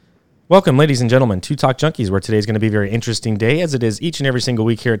Welcome, ladies and gentlemen, to Talk Junkies, where today's going to be a very interesting day, as it is each and every single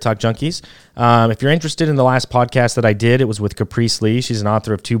week here at Talk Junkies. If you're interested in the last podcast that I did, it was with Caprice Lee. She's an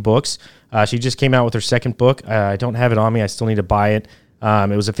author of 2 books. She just came out with her second book. I don't have it on me. I still need to buy it.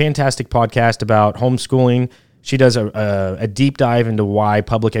 It was a fantastic podcast about homeschooling. She does a deep dive into why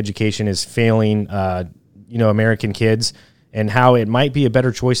public education is failing, American kids, and how it might be a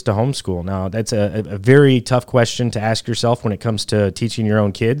better choice to homeschool. Now, that's a very tough question to ask yourself when it comes to teaching your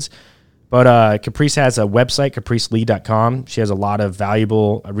own kids. But Caprice has a website, capricelee.com. She has a lot of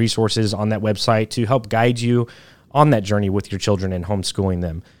valuable resources on that website to help guide you on that journey with your children and homeschooling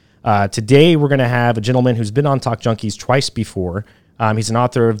them. Today, we're going to have a gentleman who's been on Talk Junkies twice before. He's an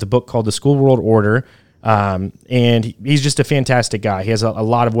author of the book called The School World Order, and he's just a fantastic guy. He has a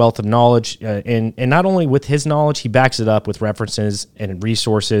lot of wealth of knowledge, and not only with his knowledge, he backs it up with references and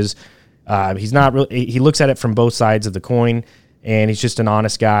resources. He looks at it from both sides of the coin, and he's just an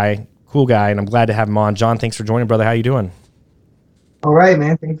honest guy. Cool guy, and I'm glad to have him on. John, thanks for joining, brother. How you doing? All right,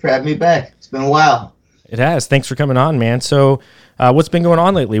 man. Thanks for having me back. It's been a while. It has. Thanks for coming on, man. So what's been going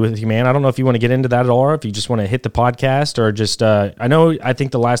on lately with you, man? I don't know if you want to get into that at all, or if you just want to hit the podcast, or just, I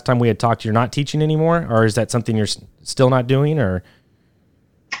think the last time we had talked, you're not teaching anymore, or is that something you're still not doing, or?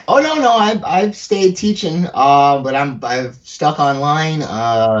 Oh, no, I've stayed teaching, but I've stuck online.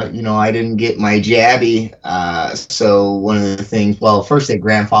 I didn't get my jabby. So one of the things, first they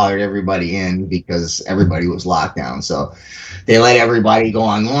grandfathered everybody in because everybody was locked down. So they let everybody go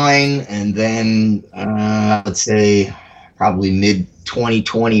online. And then, let's say probably mid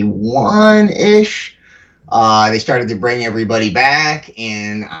 2021-ish, they started to bring everybody back.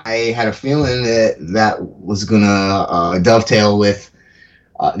 And I had a feeling that was going to dovetail with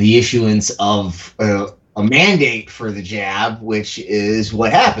the issuance of a mandate for the jab, which is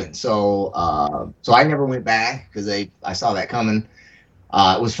what happened. So I never went back because I saw that coming.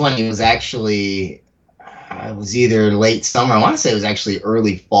 It was funny. It was actually, it was either late summer. I want to say it was actually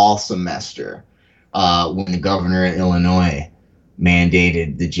early fall semester when the governor of Illinois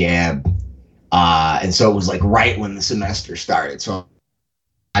mandated the jab. And so it was like right when the semester started. So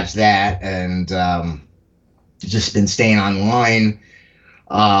I watched that and just been staying online.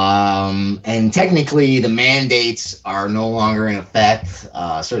 And technically the mandates are no longer in effect,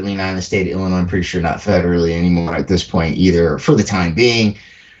 certainly not in the state of Illinois. I'm pretty sure not federally anymore at this point either, for the time being,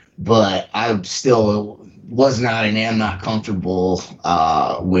 but I still was not and am not comfortable,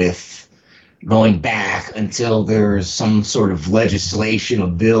 with going back until there's some sort of legislation, a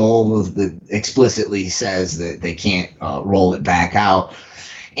bill that explicitly says that they can't, roll it back out.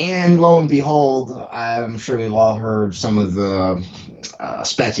 And lo and behold, I'm sure we've all heard some of the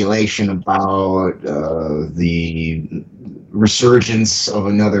speculation about the resurgence of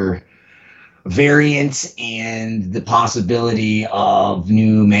another variant and the possibility of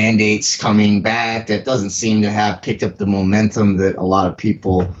new mandates coming back. That doesn't seem to have picked up the momentum that a lot of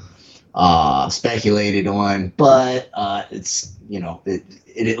people speculated on, but it's,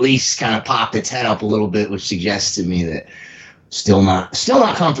 it at least kind of popped its head up a little bit, which suggests to me that still not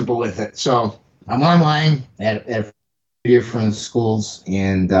comfortable with it. So I'm online at different schools,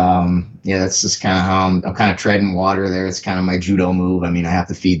 and that's just kind of how I'm kind of treading water there. It's kind of my judo move. I mean, I have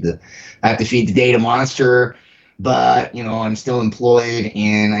to feed the data monster, but I'm still employed,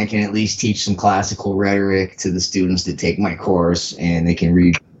 and I can at least teach some classical rhetoric to the students that take my course, and they can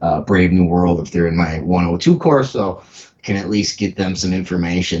read Brave New World if they're in my 102 course. So I can at least get them some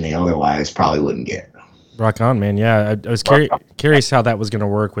information they otherwise probably wouldn't get. Rock on, man. Yeah, I was curious how that was going to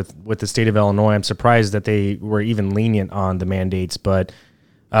work with the state of Illinois. I'm surprised that they were even lenient on the mandates, but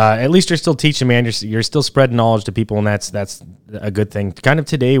at least you're still teaching, man. You're still spreading knowledge to people, and that's a good thing. Kind of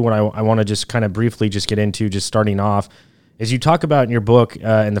today, what I want to just kind of briefly just get into, just starting off, is you talk about in your book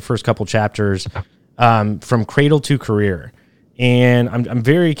in the first couple chapters from cradle to career. And I'm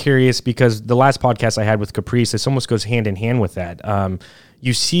very curious because the last podcast I had with Caprice, this almost goes hand in hand with that.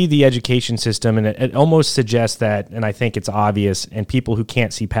 You see the education system, and it almost suggests that, and I think it's obvious, and people who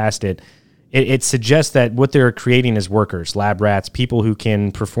can't see past it, it suggests that what they're creating is workers, lab rats, people who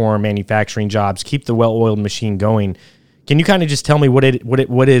can perform manufacturing jobs, keep the well-oiled machine going. Can you kind of just tell me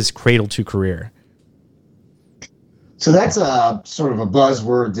what is cradle to career? So that's a sort of a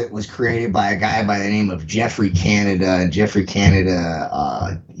buzzword that was created by a guy by the name of Jeffrey Canada. And Jeffrey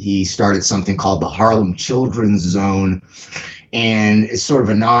Canada, he started something called the Harlem Children's Zone. And it's sort of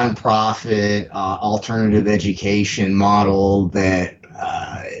a nonprofit alternative education model that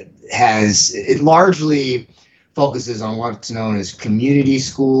it largely focuses on what's known as community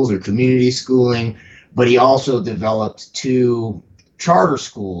schools or community schooling, but he also developed 2 charter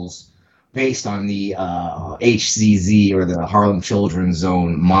schools based on the HCZ, or the Harlem Children's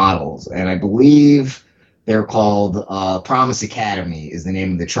Zone models. And I believe they're called Promise Academy is the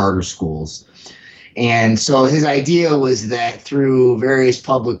name of the charter schools. And so his idea was that through various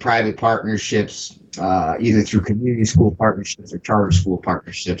public-private partnerships, either through community school partnerships or charter school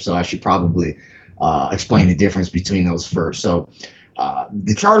partnerships, so I should probably explain the difference between those first. So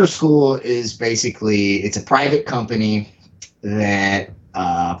the charter school is basically, it's a private company that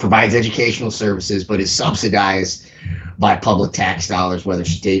provides educational services, but is subsidized by public tax dollars, whether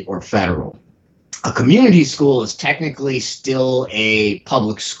state or federal. A community school is technically still a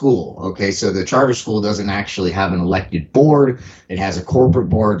public school. Okay, so the charter school doesn't actually have an elected board. It has a corporate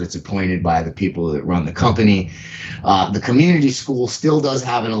board that's appointed by the people that run the company. The community school still does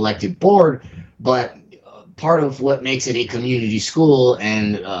have an elected board, but part of what makes it a community school,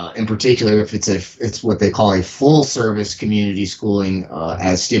 and in particular, if it's what they call a full service community schooling,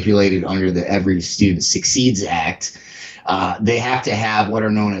 as stipulated under the Every Student Succeeds Act, they have to have what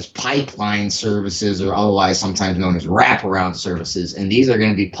are known as pipeline services, or otherwise sometimes known as wraparound services. And these are going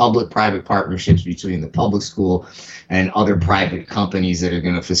to be public-private partnerships between the public school and other private companies that are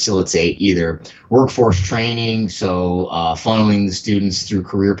going to facilitate either workforce training, so funneling the students through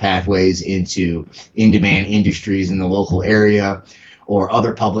career pathways into in-demand industries in the local area, or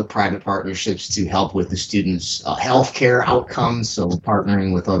other public-private partnerships to help with the students' healthcare outcomes, so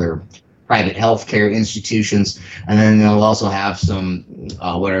partnering with other private healthcare institutions. And then they'll also have some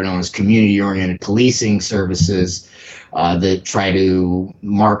what are known as community-oriented policing services that try to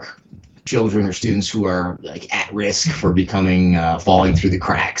mark children or students who are like at risk for becoming falling through the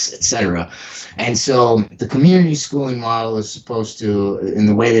cracks, etc. And so the community schooling model is supposed to, in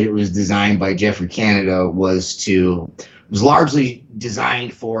the way that it was designed by Jeffrey Canada, was largely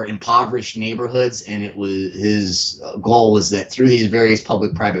designed for impoverished neighborhoods, and it was his goal was that through these various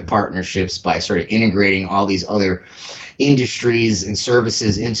public-private partnerships, by sort of integrating all these other industries and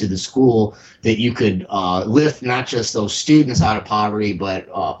services into the school, that you could lift not just those students out of poverty, but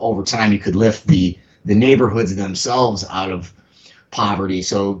over time you could lift the neighborhoods themselves out of poverty.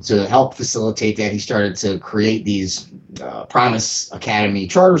 So to help facilitate that, he started to create these Promise Academy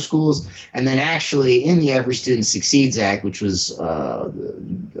charter schools. And then actually in the Every Student Succeeds Act, which was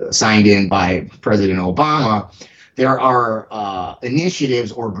signed in by President Obama, there are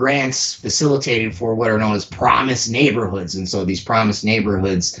initiatives or grants facilitated for what are known as Promise Neighborhoods. And so these Promise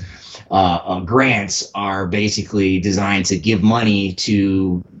Neighborhoods grants are basically designed to give money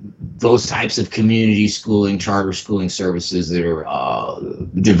to those types of community schooling, charter schooling services that are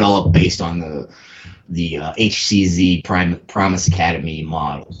developed based on the HCZ Promise Academy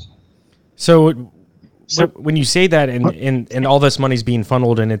model. So when you say that, and all this money's being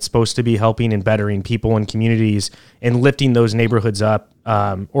funneled, and it's supposed to be helping and bettering people and communities and lifting those neighborhoods up,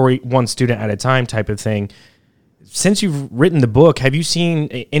 or one student at a time type of thing. Since you've written the book, have you seen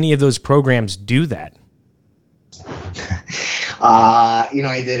any of those programs do that? I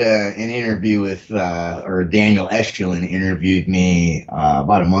did an interview with, or Daniel Eschulin interviewed me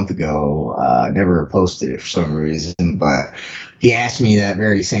about a month ago. Never posted it for some reason, but he asked me that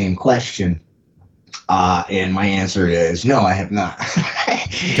very same question. And my answer is no, I have not.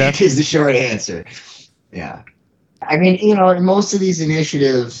 Okay. Is the short answer. Yeah. I mean, in most of these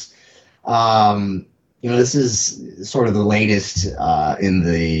initiatives, this is sort of the latest in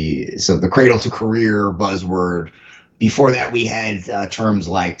the Cradle to Career buzzword. Before that, we had terms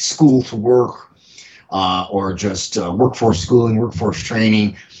like school to work, or just workforce schooling, workforce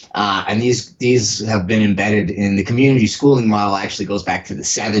training. And these have been embedded in the community schooling model. Actually goes back to the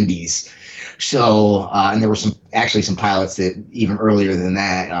 70s. So, and there were some pilots that even earlier than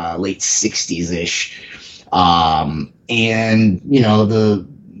that, late 60s-ish. And,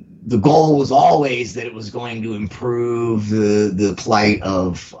 the goal was always that it was going to improve the plight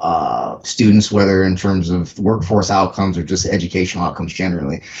of students, whether in terms of workforce outcomes or just educational outcomes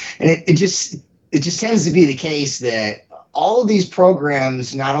generally. And it just tends to be the case that all of these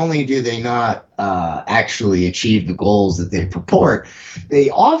programs, not only do they not actually achieve the goals that they purport,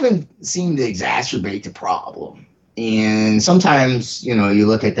 they often seem to exacerbate the problem. And sometimes, you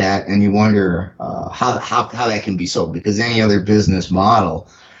look at that and you wonder how that can be so, because any other business model,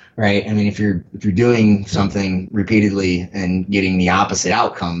 right? I mean, if you're doing something repeatedly and getting the opposite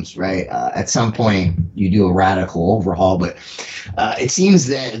outcomes, right? At some point you do a radical overhaul, but it seems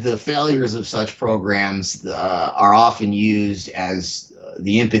that the failures of such programs are often used as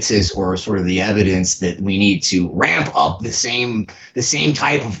the impetus or sort of the evidence that we need to ramp up the same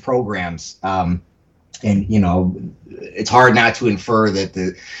type of programs. And it's hard not to infer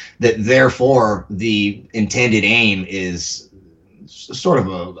that therefore the intended aim is sort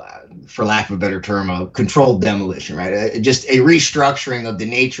of for lack of a better term, a controlled demolition, right? Just a restructuring of the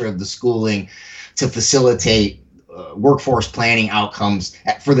nature of the schooling to facilitate workforce planning outcomes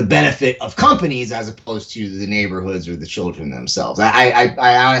for the benefit of companies as opposed to the neighborhoods or the children themselves. I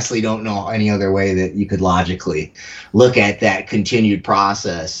honestly don't know any other way that you could logically look at that continued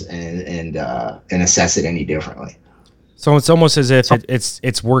process and assess it any differently. So it's almost as if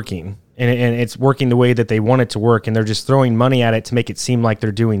it's working, and it's working the way that they want it to work, and they're just throwing money at it to make it seem like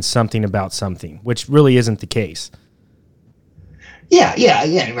they're doing something about something, which really isn't the case. Yeah,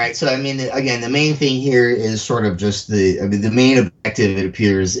 again, right. So, I mean, again, the main thing here is sort of just the main objective, it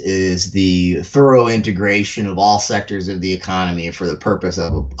appears, is the thorough integration of all sectors of the economy for the purpose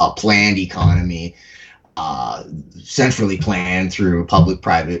of a planned economy, centrally planned through public,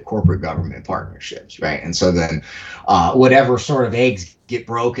 private, corporate, government partnerships, right? And so then whatever sort of eggs get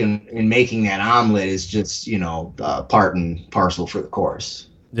broken in making that omelet is just, part and parcel for the course.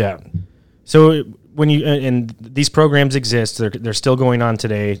 Yeah. So when you and these programs exist, they're still going on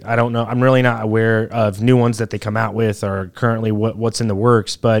today. I don't know. I'm really not aware of new ones that they come out with or currently what's in the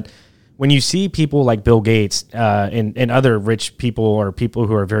works. But when you see people like Bill Gates and other rich people or people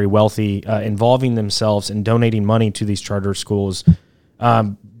who are very wealthy involving themselves and donating money to these charter schools,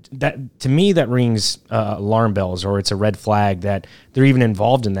 that to me that rings alarm bells, or it's a red flag that they're even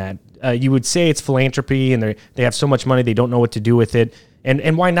involved in that. You would say it's philanthropy and they have so much money they don't know what to do with it.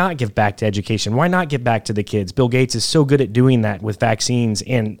 And why not give back to education? Why not give back to the kids? Bill Gates is so good at doing that with vaccines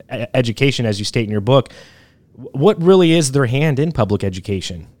and education, as you state in your book. What really is their hand in public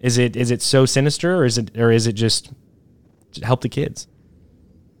education? Is it so sinister, or is it just help the kids?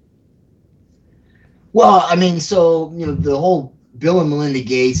 Well, I mean, so the whole Bill and Melinda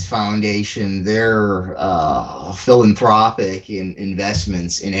Gates Foundation, their philanthropic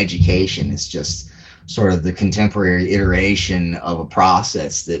investments in education is just sort of the contemporary iteration of a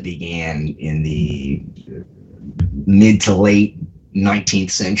process that began in the mid to late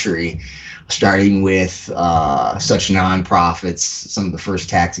 19th century, starting with such nonprofits, some of the first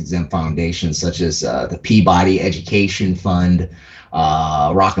tax-exempt foundations, such as the Peabody Education Fund,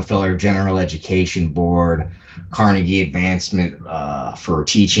 Rockefeller General Education Board, Carnegie Advancement for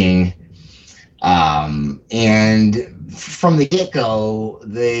Teaching, and from the get-go,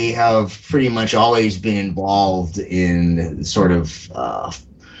 they have pretty much always been involved in sort of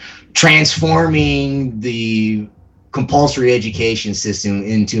transforming the compulsory education system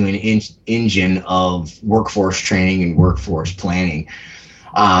into an engine of workforce training and workforce planning.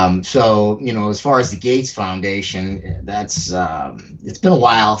 So, as far as the Gates Foundation, that's it's been a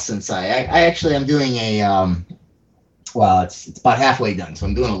while since I actually am doing it's about halfway done. So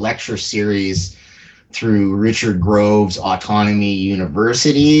I'm doing a lecture series through Richard Grove's Autonomy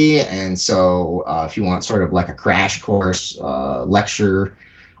University. And so if you want sort of like a crash course lecture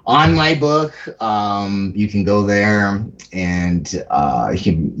on my book, you can go there and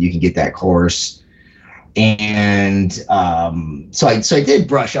you can get that course. And so I did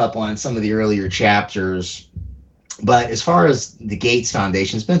brush up on some of the earlier chapters. But as far as the Gates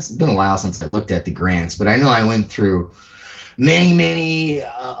Foundation, it's been a while since I looked at the grants, but I know I went through many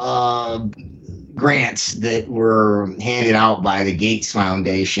grants that were handed out by the Gates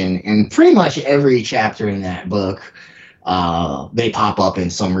Foundation, and pretty much every chapter in that book, they pop up in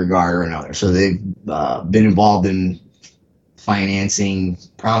some regard or another. So they've been involved in financing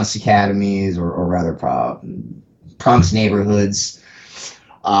Promise Academies, or rather Promise Neighborhoods,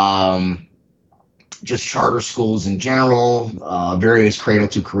 just charter schools in general, various Cradle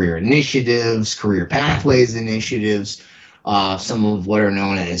to Career initiatives, career pathways initiatives, some of what are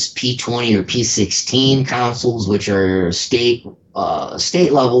known as P20 or P16 councils, which are state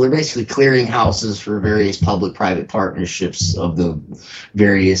level. They're basically clearinghouses for various public-private partnerships of the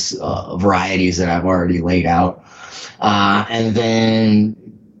various varieties that I've already laid out. And then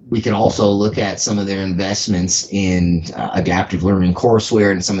we can also look at some of their investments in adaptive learning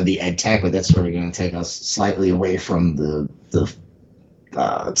courseware and some of the ed tech, but that's sort of going to take us slightly away from the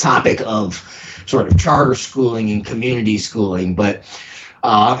topic of sort of charter schooling and community schooling. But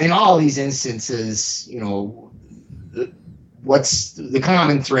in all these instances, what's the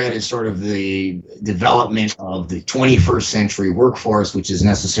common thread is sort of the development of the 21st century workforce, which is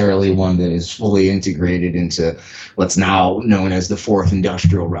necessarily one that is fully integrated into what's now known as the fourth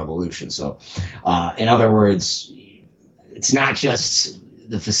industrial revolution. So in other words, it's not just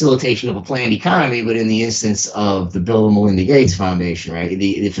the facilitation of a planned economy, but in the instance of the Bill and Melinda Gates Foundation, right,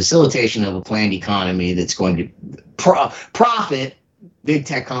 the facilitation of a planned economy that's going to profit big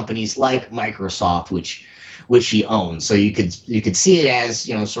tech companies like Microsoft, which he owns. So you could see it as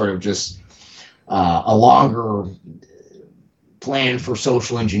sort of just a longer plan for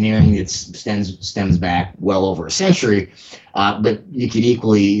social engineering that stems back well over a century. But you could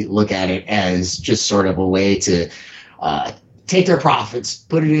equally look at it as just sort of a way to take their profits,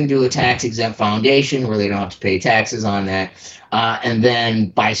 put it into a tax-exempt foundation where they don't have to pay taxes on that, and then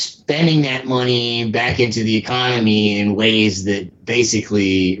by spending that money back into the economy in ways that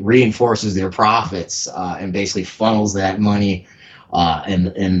basically reinforces their profits and basically funnels that money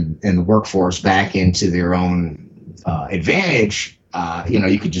and the workforce back into their own advantage.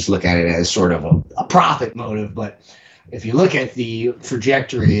 You could just look at it as sort of a profit motive, but if you look at the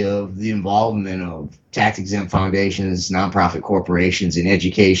trajectory of the involvement of tax-exempt foundations, nonprofit corporations in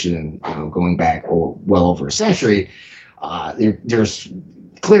education, going back well over a century, there's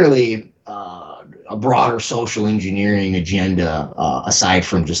clearly a broader social engineering agenda aside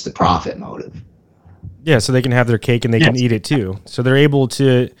from just the profit motive. Yeah, so they can have their cake and they can eat it too. So they're able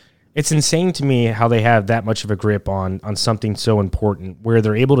to. It's insane to me how they have that much of a grip on something so important, where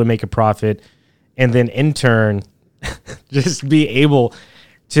they're able to make a profit and then in turn just be able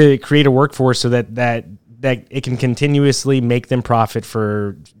to create a workforce so that it can continuously make them profit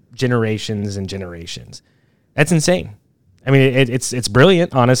for generations and generations. That's insane. I mean, it's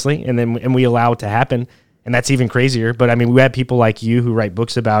brilliant, honestly, and we allow it to happen, and that's even crazier. But I mean, we have people like you who write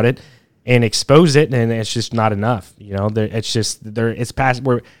books about it and expose it, and it's just not enough.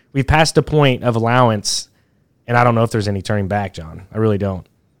 We've passed a point of allowance, and I don't know if there's any turning back, John. I really don't.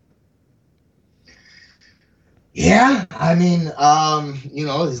 Yeah, I mean,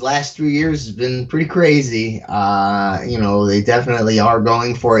 these last 3 years has been pretty crazy. They definitely are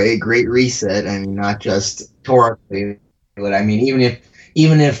going for a great reset. I mean, not just rhetorically, but I mean,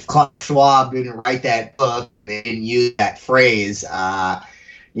 even if Klaus Schwab didn't write that book, they didn't use that phrase,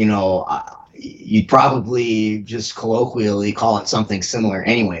 you'd probably just colloquially call it something similar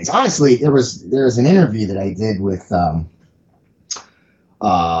anyways. Honestly, there was an interview that I did with Ed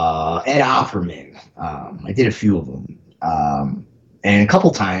Opperman. I did a few of them. And a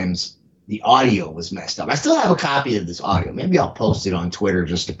couple times the audio was messed up. I still have a copy of this audio. Maybe I'll post it on Twitter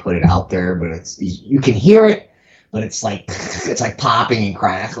just to put it out there, but you can hear it, but it's like popping and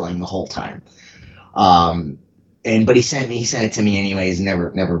crackling the whole time. But he sent it to me anyways,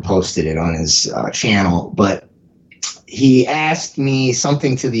 never posted it on his channel, but he asked me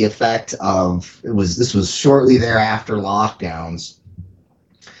something to the effect of, this was shortly thereafter lockdowns.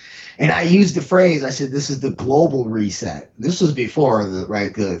 And I used the phrase, I said, this is the global reset. This was before I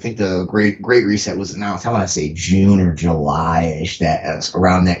think the Great Reset was announced. I want to say June or July-ish,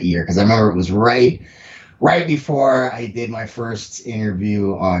 around that year. Because I remember it was right before I did my first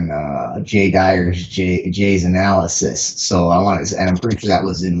interview on Jay Dyer's Jay's Analysis. So and I'm pretty sure that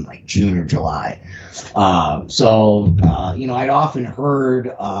was in like June or July. I'd often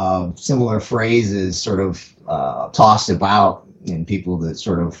heard similar phrases sort of tossed about in people that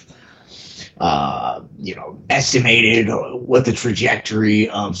sort of estimated what the trajectory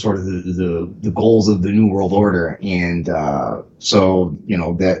of sort of the goals of the New World Order. And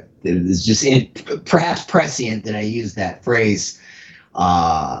that it is just perhaps prescient that I use that phrase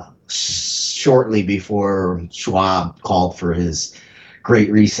shortly before Schwab called for his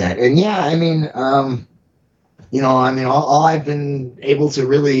Great Reset. And yeah, I mean, all I've been able to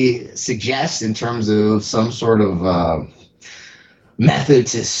really suggest in terms of some sort of method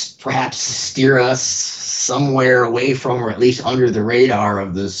to perhaps steer us somewhere away from, or at least under the radar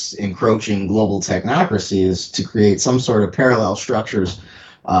of, this encroaching global technocracy is to create some sort of parallel structures,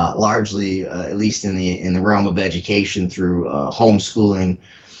 largely, at least in the realm of education, through homeschooling.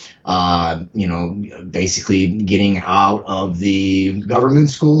 Basically getting out of the government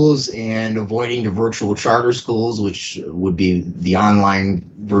schools and avoiding the virtual charter schools, which would be the online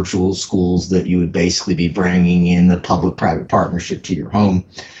virtual schools that you would basically be bringing in the public-private partnership to your home.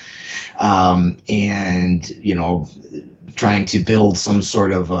 Trying to build some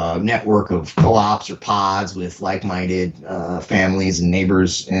sort of network of co-ops or pods with like-minded families and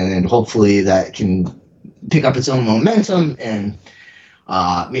neighbors, and hopefully that can pick up its own momentum and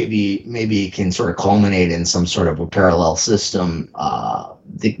maybe it can sort of culminate in some sort of a parallel system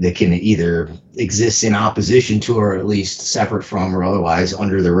that can either exist in opposition to, or at least separate from, or otherwise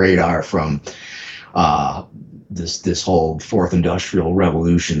under the radar from this whole fourth industrial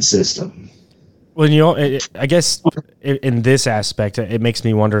revolution system. Well, I guess in this aspect, it makes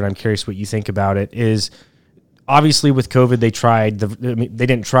me wonder, and I'm curious what you think about it, is obviously with COVID, they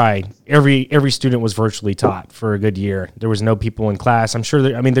didn't try. Every student was virtually taught for a good year. There was no people in class. I'm sure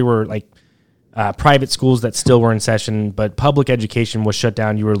there were like private schools that still were in session, but public education was shut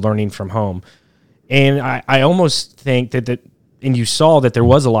down. You were learning from home. And I almost think that and you saw that there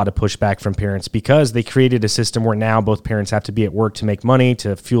was a lot of pushback from parents because they created a system where now both parents have to be at work to make money,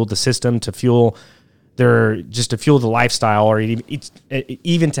 to fuel the system, to fuel the lifestyle, or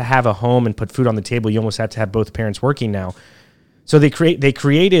even to have a home and put food on the table. You almost have to have both parents working now. So they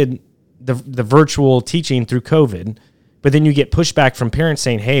created the virtual teaching through COVID, but then you get pushback from parents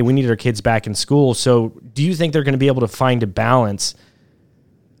saying, hey, we need our kids back in school. So do you think they're going to be able to find a balance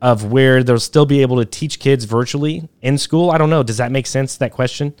of where they'll still be able to teach kids virtually in school? I don't know. Does that make sense, that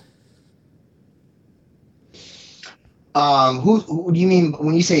question? Who do you mean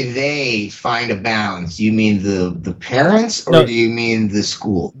when you say they find a balance? Do you mean the parents, or do you mean the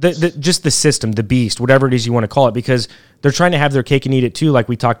school? Just the system, the beast, whatever it is you want to call it, because they're trying to have their cake and eat it too, like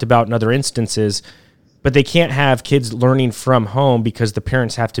we talked about in other instances, but they can't have kids learning from home because the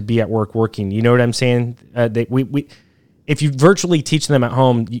parents have to be at work working. You know what I'm saying? If you virtually teach them at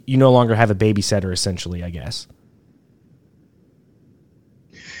home, you no longer have a babysitter, essentially, I guess.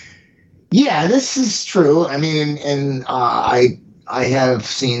 Yeah, this is true. I mean, and I have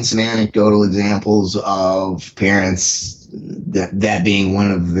seen some anecdotal examples of parents that being one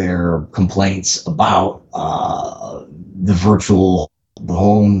of their complaints about the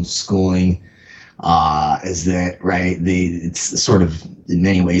homeschooling is that, right? It's sort of in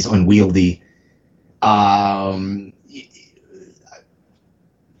many ways unwieldy.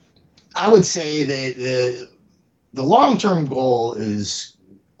 I would say that the long-term goal is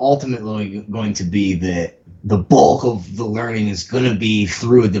ultimately going to be that the bulk of the learning is going to be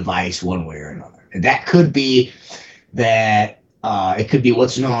through a device one way or another. And that could be that it could be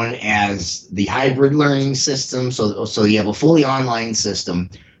what's known as the hybrid learning system. So you have a fully online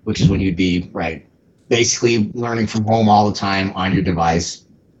system, which is when you'd be, right, basically learning from home all the time on your device,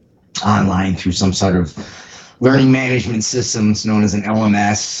 online through some sort of learning management systems known as an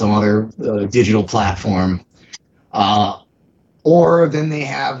LMS, some other digital platform. Or then they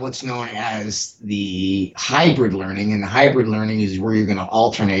have what's known as the hybrid learning, and the hybrid learning is where you're going to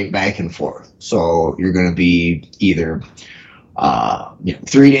alternate back and forth. So you're going to be either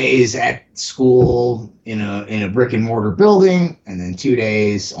 3 days at school in a brick and mortar building, and then 2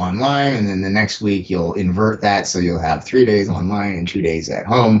 days online, and then the next week you'll invert that, so you'll have 3 days online and 2 days at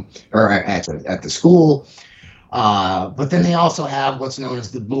home or at the school. But then they also have what's known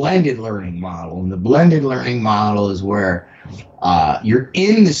as the blended learning model, and the blended learning model is where you're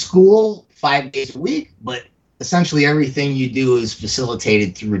in the school 5 days a week, but essentially everything you do is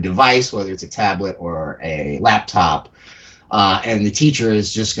facilitated through a device, whether it's a tablet or a laptop. And the teacher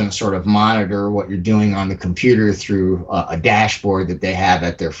is just going to sort of monitor what you're doing on the computer through a dashboard that they have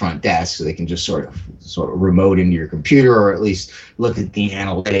at their front desk, so they can just sort of remote into your computer, or at least look at the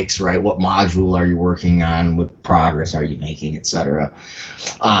analytics, right? What module are you working on? What progress are you making, et cetera?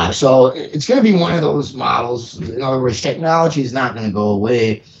 So it's going to be one of those models. In other words, technology is not going to go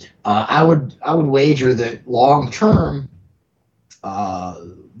away. I would wager that long term,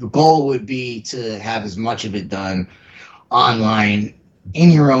 the goal would be to have as much of it done online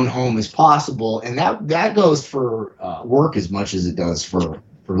in your own home as possible, and that goes for work as much as it does for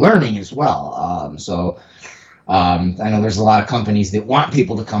learning as well. I know there's a lot of companies that want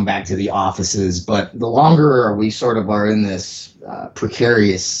people to come back to the offices, but the longer we sort of are in this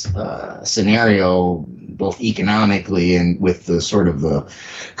precarious scenario, both economically and with the sort of the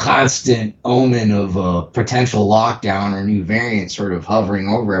constant omen of a potential lockdown or new variant sort of hovering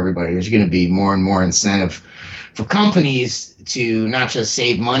over everybody, there's going to be more and more incentive for companies to not just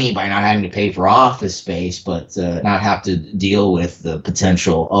save money by not having to pay for office space, but not have to deal with the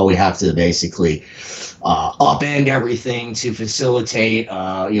potential, we have to basically upend everything to facilitate,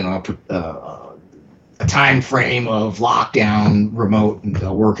 a time frame of lockdown, remote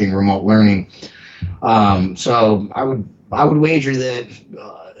working, remote learning. So I would wager that,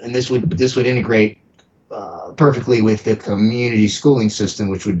 and this would integrate perfectly with the community schooling system,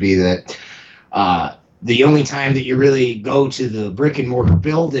 which would be that the only time that you really go to the brick and mortar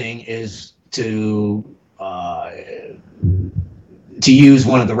building is to use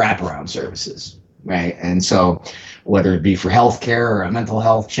one of the wraparound services, right? And so whether it be for healthcare or a mental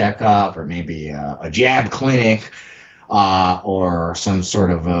health checkup, or maybe a jab clinic, or some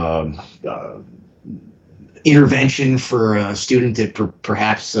sort of intervention for a student that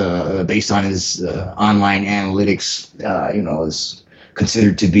perhaps based on his online analytics, is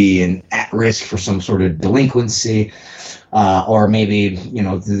considered to be at risk for some sort of delinquency, or maybe,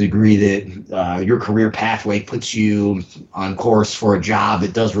 to the degree that your career pathway puts you on course for a job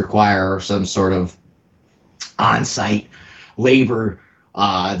that does require some sort of on-site labor,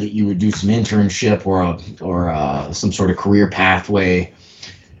 that you would do some internship or some sort of career pathway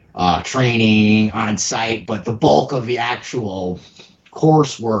training on site, but the bulk of the actual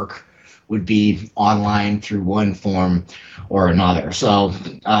coursework would be online through one form or another. So,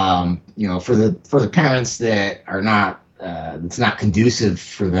 for the parents that are not, it's not conducive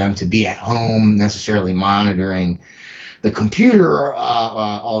for them to be at home necessarily monitoring the computer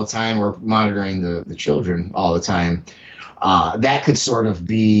all the time, or monitoring the children all the time. That could sort of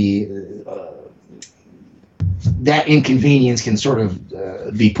be that inconvenience can sort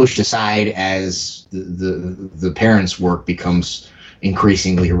of be pushed aside as the parents' work becomes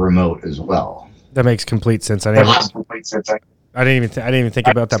increasingly remote as well. That makes complete sense. I didn't even think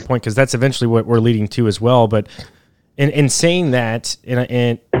about that point, because that's eventually what we're leading to as well. But in saying that,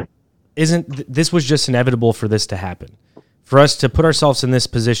 and isn't this was just inevitable for this to happen, for us to put ourselves in this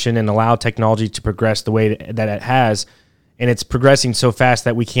position and allow technology to progress the way that it has, and it's progressing so fast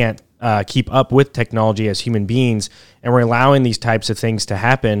that we can't keep up with technology as human beings, and we're allowing these types of things to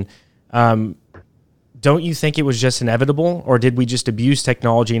happen. Don't you think it was just inevitable, or did we just abuse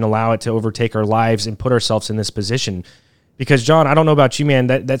technology and allow it to overtake our lives and put ourselves in this position? Because, John, I don't know about you, man,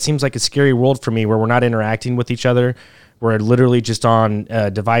 that seems like a scary world for me, where we're not interacting with each other. We're literally just on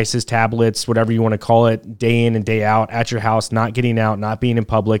devices, tablets, whatever you want to call it, day in and day out at your house, not getting out, not being in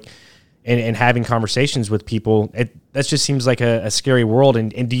public, and having conversations with people. That just seems like a scary world.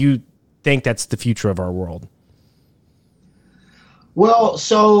 And do you think that's the future of our world? Well,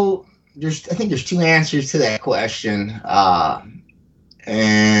 so I think there's two answers to that question.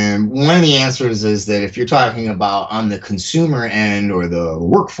 And one of the answers is that if you're talking about on the consumer end, or the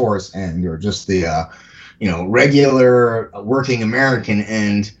workforce end, or just the regular working American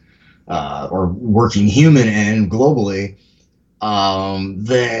end, or working human end globally,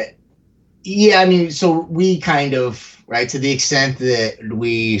 so we kind of, right, to the extent that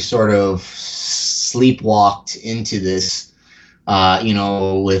we sort of sleepwalked into this,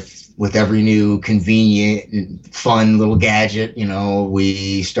 with every new convenient, fun little gadget,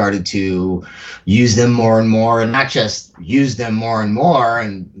 we started to use them more and more, and not just use them more and more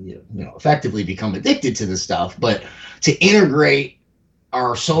and, effectively become addicted to the stuff, but to integrate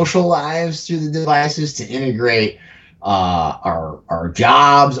our social lives through the devices, to integrate our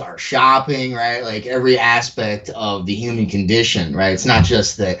jobs, our shopping, right? Like every aspect of the human condition, right? It's not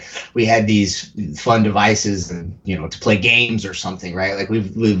just that we had these fun devices and, to play games or something, right? Like we've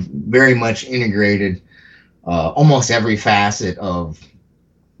very much integrated almost every facet of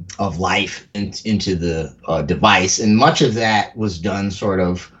life into the device. And much of that was done sort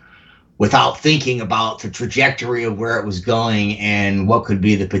of without thinking about the trajectory of where it was going and what could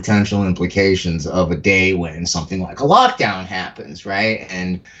be the potential implications of a day when something like a lockdown happens, right?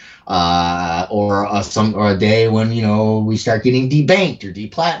 And or a day when we start getting debanked or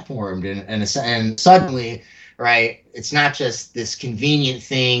deplatformed, and suddenly, right, it's not just this convenient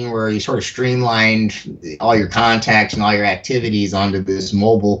thing where you sort of streamlined all your contacts and all your activities onto this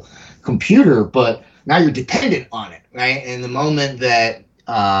mobile computer, but now you're dependent on it, right? And the moment that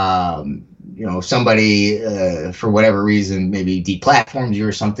somebody for whatever reason maybe deplatforms you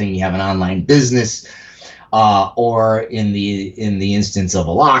or something, you have an online business, or in the instance of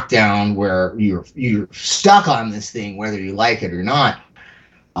a lockdown where you're stuck on this thing whether you like it or not.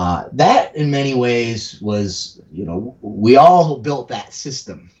 That in many ways was, we all built that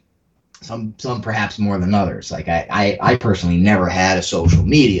system. Some perhaps more than others. Like I personally never had a social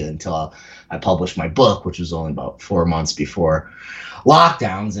media until I published my book, which was only about 4 months before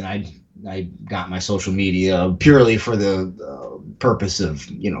lockdowns, and I got my social media purely for the purpose of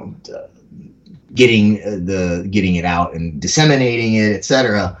getting it out and disseminating it,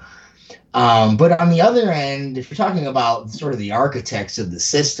 etc. But on the other end, if you're talking about sort of the architects of the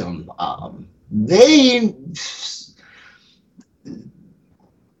system, they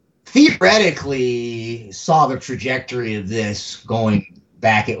theoretically saw the trajectory of this going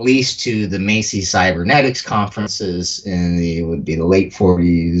back at least to the Macy's Cybernetics conferences in the late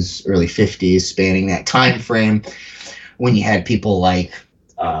 40s, early 50s, spanning that time frame, when you had people like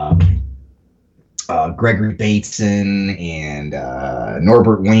Gregory Bateson and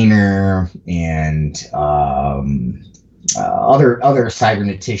Norbert Wiener and other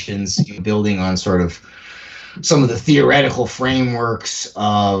cyberneticians, building on sort of some of the theoretical frameworks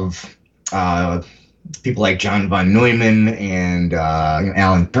of people like John von Neumann and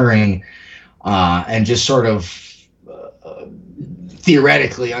Alan Turing, and just sort of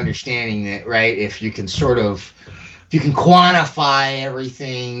theoretically understanding that, right, if you can quantify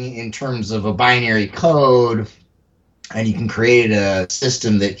everything in terms of a binary code, and you can create a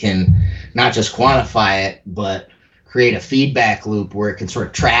system that can not just quantify it, but create a feedback loop where it can sort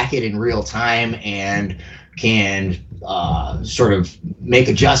of track it in real time and can sort of make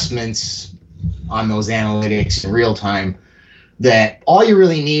adjustments on those analytics in real time, that all you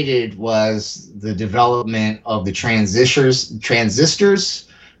really needed was the development of the transistors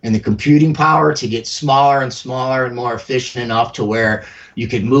and the computing power to get smaller and smaller and more efficient enough to where you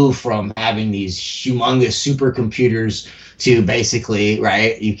could move from having these humongous supercomputers to basically,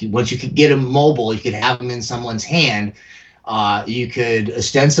 right, once you could get them mobile, you could have them in someone's hand. You could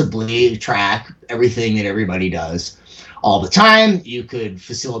ostensibly track everything that everybody does all the time. You could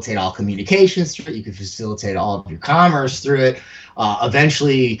facilitate all communications through it. You could facilitate all of your commerce through it.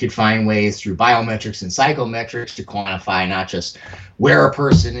 Eventually, you could find ways through biometrics and psychometrics to quantify not just where a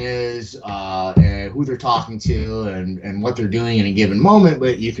person is, and who they're talking to, and what they're doing in a given moment,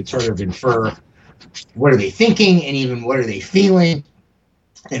 but you could sort of infer what are they thinking and even what are they feeling.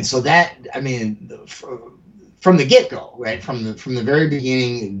 And so that, I mean, from the get-go, right, from the very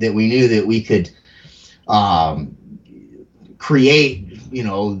beginning, that we knew that we could create, you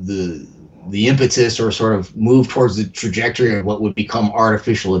know, the impetus or sort of move towards the trajectory of what would become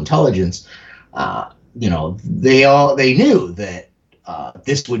artificial intelligence. You know, they knew that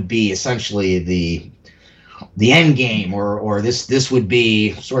this would be essentially the end game, or this would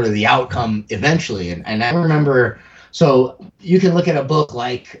be sort of the outcome eventually. And I remember, so you can look at a book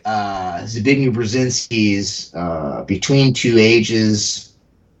like Zbigniew Brzezinski's Between Two Ages,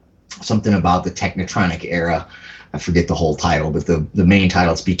 something about the Technotronic Era. I forget the whole title, but the main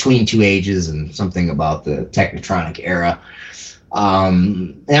title is Between Two Ages and something about the Technotronic Era.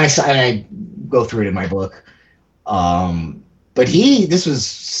 And I go through it in my book. But this was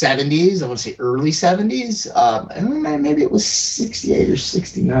 70s, I want to say early 70s. I don't know, maybe it was 68 or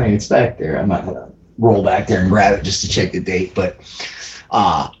 69. It's back there. I might roll back there and grab it just to check the date. But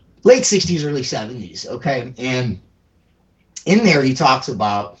late 60s, early 70s. Okay. And in there, he talks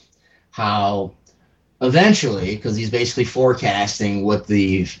about how eventually, because he's basically forecasting what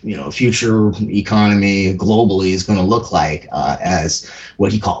the future economy globally is going to look like as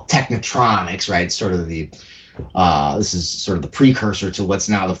what he called technotronics, right? Sort of this is sort of the precursor to what's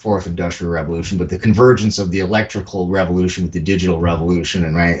now the fourth industrial revolution, but the convergence of the electrical revolution with the digital revolution,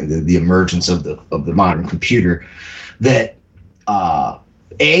 and right, the emergence of the modern computer. That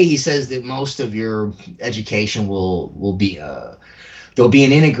he says that most of your education will be there'll be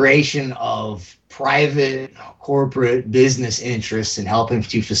an integration of private, corporate, business interests in helping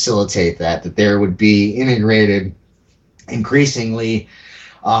to facilitate that there would be integrated increasingly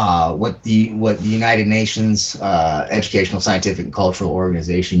what the United Nations Educational, Scientific, and Cultural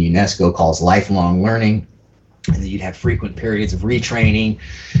Organization, UNESCO, calls lifelong learning, and that you'd have frequent periods of retraining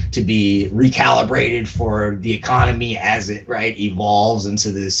to be recalibrated for the economy as it evolves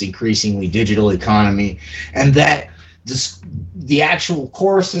into this increasingly digital economy, and that the actual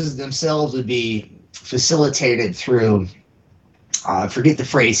courses themselves would be facilitated through, I forget the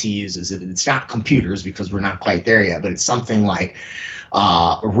phrase he uses. It's not computers, because we're not quite there yet, but it's something like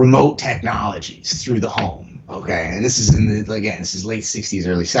remote technologies through the home. Okay, and this is this is late 60s,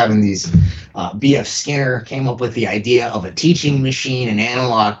 early 70s. B.F. Skinner came up with the idea of a teaching machine, an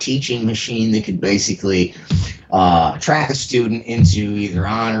analog teaching machine that could basically track a student into either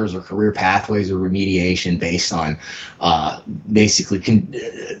honors or career pathways or remediation based on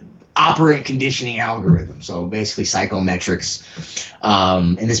operant conditioning algorithms. So basically psychometrics,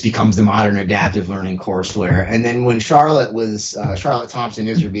 and this becomes the modern adaptive learning courseware. And then when Charlotte Thompson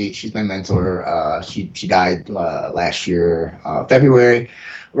Iserby, she's my mentor, she died last year, February,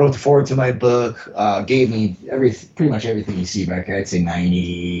 wrote the foreword to my book, gave me pretty much everything you see back here. I'd say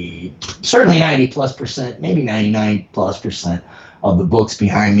 90+%, maybe 99+% of the books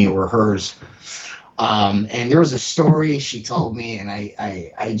behind me were hers. And there was a story she told me, and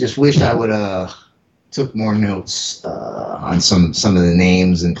I just wished I would have took more notes on some of the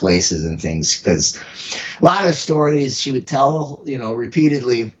names and places and things, because a lot of stories she would tell,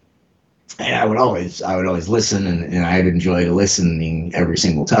 repeatedly, and I would always listen, and I'd enjoy listening every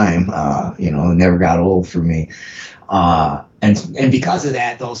single time. It never got old for me. And because of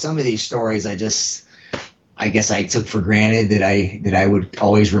that, though, some of these stories I guess I took for granted that I would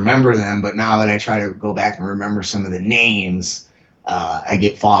always remember them, but now that I try to go back and remember some of the names, I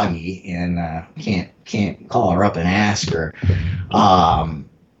get foggy and can't call her up and ask her.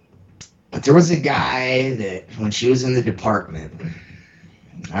 But there was a guy that when she was in the department,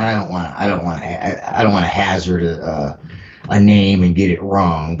 I don't want to hazard a name and get it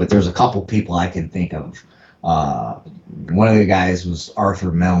wrong, but there's a couple people I can think of. One of the guys was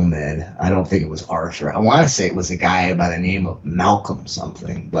Arthur Melmed. I don't think it was Arthur. I want to say it was a guy by the name of Malcolm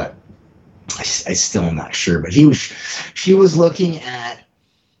something, but I still am not sure. But she was looking at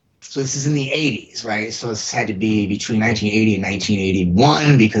So this is in the 80s, right? So this had to be between 1980 and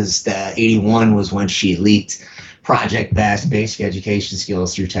 1981 because the 81 was when she leaked Project Best, Basic Education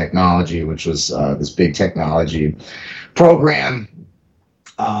Skills Through Technology, which was this big technology program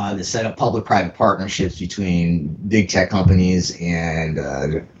that set up public-private partnerships between big tech companies and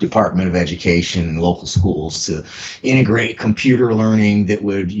the Department of Education and local schools to integrate computer learning that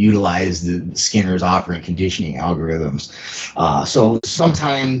would utilize the Skinner's operant conditioning algorithms. So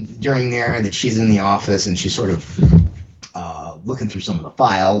sometime during there that she's in the office and she's sort of looking through some of the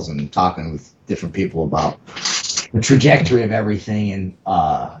files and talking with different people about the trajectory of everything, and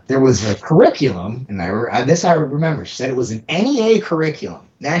there was a curriculum, and I remember. She said it was an NEA curriculum,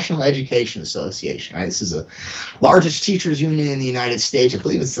 National Education Association. Right, this is the largest teachers union in the United States. I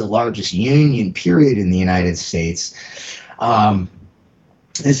believe it's the largest union period in the United States.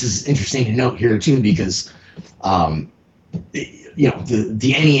 This is interesting to note here too, because the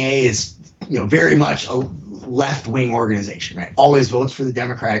NEA is very much a left-wing organization. Right, always votes for the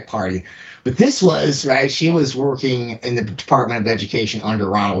Democratic Party. But this was, right, she was working in the Department of Education under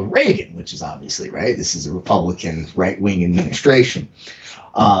Ronald Reagan, which is obviously, right, this is a Republican right-wing administration.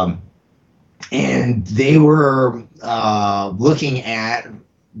 And they were looking at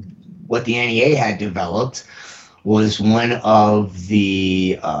what the NEA had developed was one of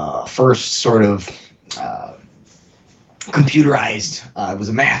the first sort of computerized, it was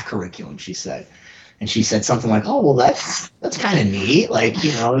a math curriculum, she said. And she said something like, "Oh, well, that's kind of neat. Like,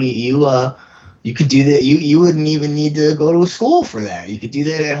 you could do that. You wouldn't even need to go to a school for that. You could do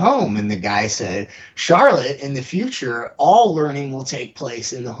that at home." And the guy said, "Charlotte, in the future, all learning will take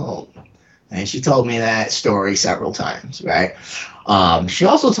place in the home." And she told me that story several times, right? She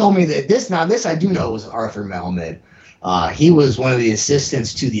also told me that this I do know was Arthur Melmed. He was one of the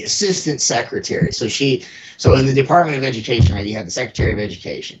assistants to the assistant secretary. So in the Department of Education, right, you have the Secretary of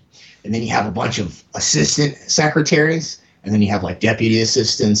Education. And then you have a bunch of assistant secretaries, and then you have like deputy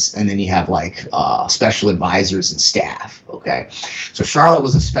assistants, and then you have like special advisors and staff. Okay, so Charlotte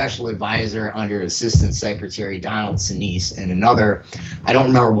was a special advisor under Assistant Secretary Donald Sinise, and another, I don't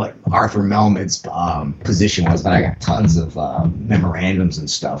remember what Arthur Melmed's position was, but I got tons of memorandums and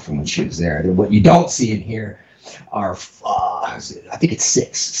stuff from when she was there. What you don't see in here are I think it's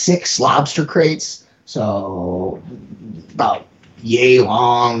six lobster crates, so about yay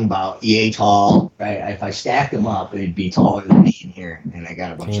long, about yay tall, right? If I stack them up, it'd be taller than me in here. And I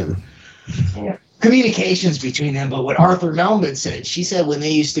got a bunch of communications between them. But what Arthur Melmed said, she said when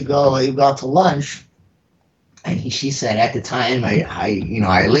they used to go out to lunch, and she said at the time,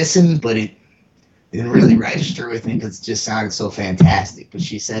 I listened, but it didn't really register with me because it just sounded so fantastic. But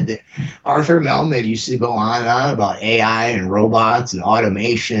she said that Arthur Melmed used to go on and on about AI and robots and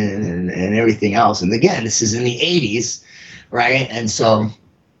automation and everything else. And again, this is in the 80s. Right, and so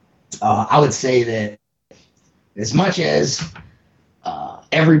I would say that as much as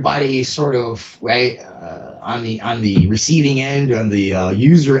everybody sort of on the receiving end, on the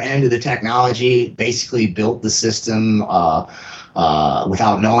user end of the technology, basically built the system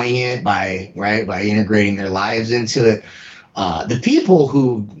without knowing it by integrating their lives into it. The people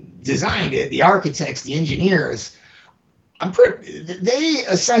who designed it, the architects, the engineers, they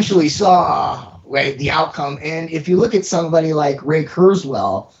essentially saw the outcome. And if you look at somebody like Ray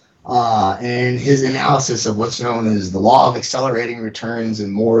Kurzweil and his analysis of what's known as the law of accelerating returns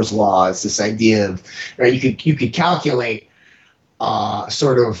and Moore's law, it's this idea of you could calculate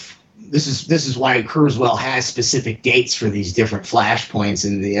sort of this is why Kurzweil has specific dates for these different flashpoints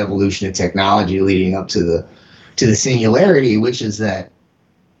in the evolution of technology leading up to the singularity, which is that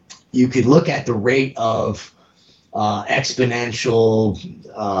you could look at the rate of exponential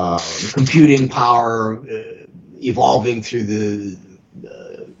computing power evolving through the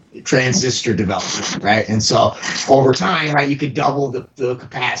transistor development, right? And so over time, right, you could double the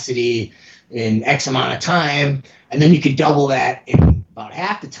capacity in X amount of time, and then you could double that in about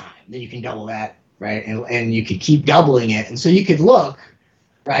half the time. Then you can double that, right? And you could keep doubling it. And so you could look,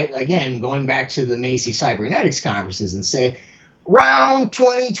 right, again, going back to the Macy Cybernetics conferences and say, around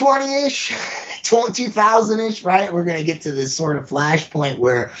 2020-ish, 2000-ish, right? We're going to get to this sort of flashpoint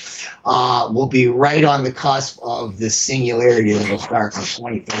where we'll be right on the cusp of this singularity that will start from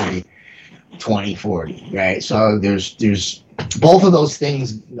 2030, 2040, right? So there's both of those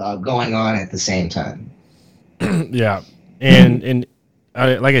things going on at the same time. Yeah. And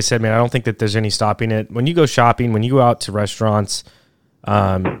like I said, man, I don't think that there's any stopping it. When you go shopping, when you go out to restaurants,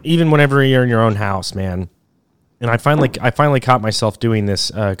 even whenever you're in your own house, man. And I finally caught myself doing this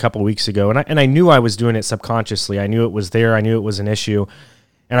a couple weeks ago, and I knew I was doing it subconsciously. I knew it was there. I knew it was an issue.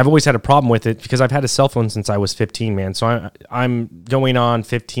 And I've always had a problem with it because I've had a cell phone since I was 15, man. So I'm going on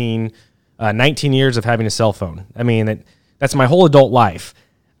 19 years of having a cell phone. I mean, that's my whole adult life.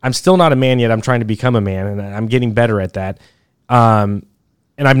 I'm still not a man yet. I'm trying to become a man, and I'm getting better at that. And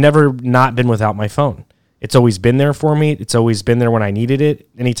I've never not been without my phone. It's always been there for me. It's always been there when I needed it.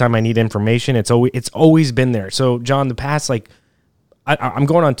 Anytime I need information, it's always been there. So, John, the past, I'm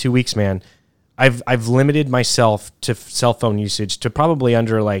going on 2 weeks, man. I've limited myself to cell phone usage to probably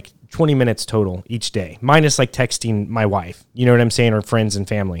under 20 minutes total each day, minus texting my wife, you know what I'm saying, or friends and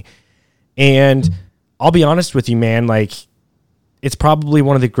family. And I'll be honest with you, man, it's probably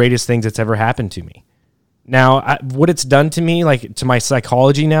one of the greatest things that's ever happened to me. Now, what it's done to me, to my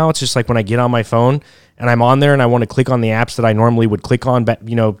psychology now, it's just when I get on my phone and I'm on there and I want to click on the apps that I normally would click on,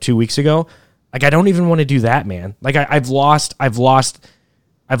 2 weeks ago. I don't even want to do that, man. I've lost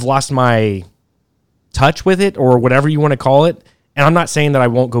my touch with it, or whatever you want to call it. And I'm not saying that I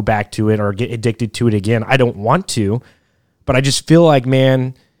won't go back to it or get addicted to it again. I don't want to, but I just feel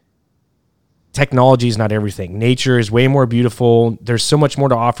man, technology is not everything. Nature is way more beautiful. There's so much more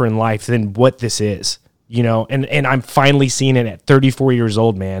to offer in life than what this is, and I'm finally seeing it at 34 years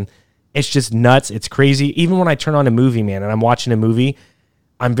old, man. It's just nuts. It's crazy. Even when I turn on a movie, man, and I'm watching a movie,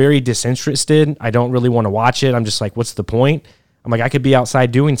 I'm very disinterested. I don't really want to watch it. I'm just what's the point? I'm I could be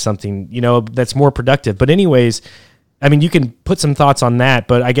outside doing something, that's more productive. But anyways, I mean, you can put some thoughts on that,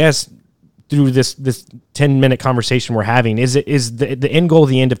 but I guess through this 10-minute conversation we're having, is the end goal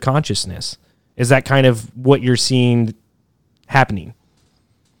the end of consciousness? Is that kind of what you're seeing happening?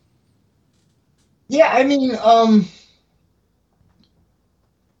 Yeah, I mean,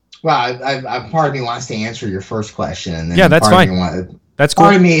 well, I part of me wants to answer your first question, and then yeah, that's fine. That's cool.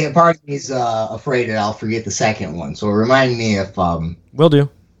 Part of me's afraid that I'll forget the second one. So remind me if will do.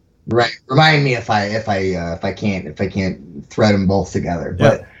 Right, remind me if I can't thread them both together. Yeah.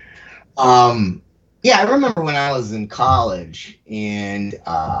 But yeah, I remember when I was in college, and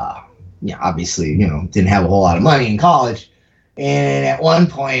obviously, didn't have a whole lot of money in college, and at one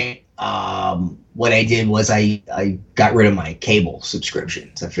point, what I did was I got rid of my cable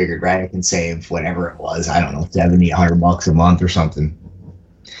subscriptions. I figured, right, I can save whatever it was, I don't know, $70, $100 a month or something.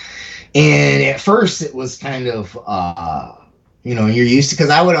 And at first it was kind of, you're used to, because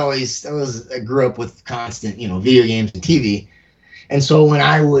I grew up with constant, video games and TV. And so when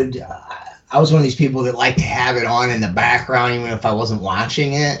I was one of these people that liked to have it on in the background, even if I wasn't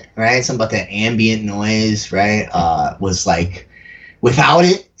watching it, right? Something about that ambient noise, right? Was without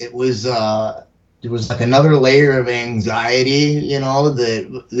it, it was another layer of anxiety,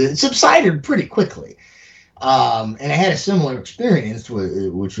 that subsided pretty quickly. And I had a similar experience,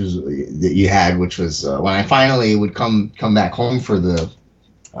 which was that you had, which was when I finally would come back home for the,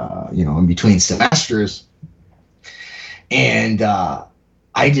 in between semesters, and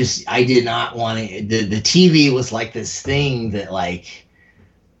I did not want to. The TV was this thing that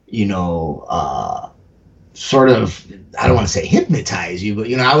sort of, I don't want to say hypnotize you,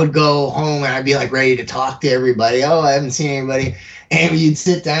 but I would go home and I'd be ready to talk to everybody. Oh, I haven't seen anybody, and you'd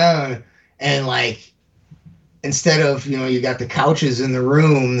sit down and instead of, you got the couches in the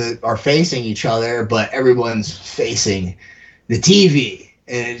room that are facing each other, but everyone's facing the TV.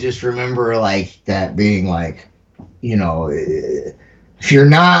 And I just remember that being if you're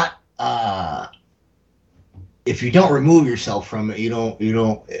not, if you don't remove yourself from it,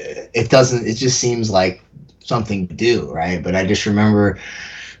 it just seems like something to do, right? But I just remember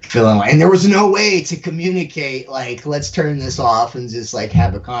feeling and there was no way to communicate, let's turn this off and just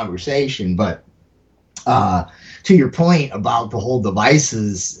have a conversation. But to your point about the whole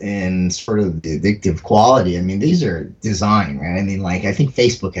devices and sort of the addictive quality, I mean, these are designed, right? I mean, I think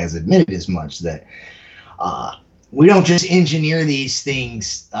Facebook has admitted as much, that we don't just engineer these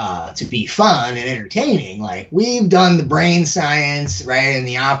things to be fun and entertaining. We've done the brain science, right, and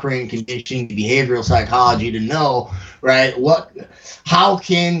the operant conditioning, the behavioral psychology to know, right, how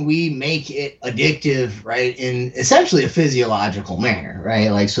can we make it addictive, right, in essentially a physiological manner,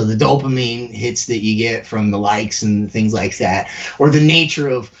 right? So the dopamine hits that you get from the likes and things like that, or the nature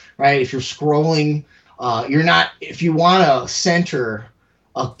of, right, if you're scrolling, if you want to center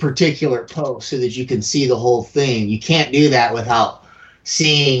a particular post so that you can see the whole thing, you can't do that without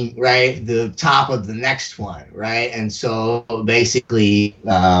seeing, right, the top of the next one, right? And so basically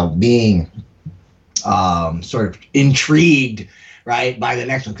being sort of intrigued, right, by the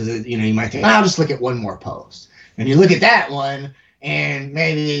next one, because you might think, I'll just look at one more post, and you look at that one, and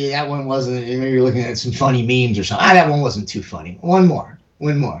maybe that one wasn't, maybe you're looking at some funny memes or something. That one wasn't too funny. One more,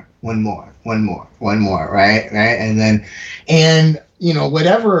 right, and then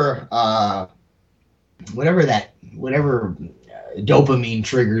whatever dopamine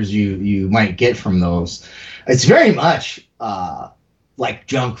triggers you might get from those. It's very much like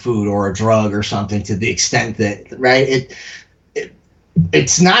junk food or a drug or something, to the extent that, right,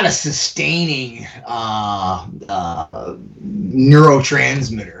 it's not a sustaining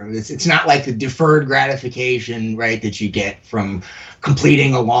neurotransmitter. It's not like the deferred gratification, right, that you get from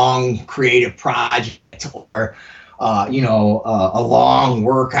completing a long creative project, or a long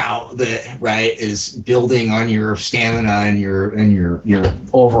workout that, right, is building on your stamina and your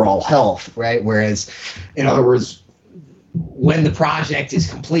overall health, right? Whereas, in other words, when the project is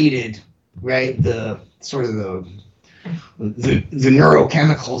completed, right, the sort of the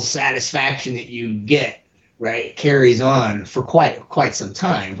neurochemical satisfaction that you get, right, carries on for quite some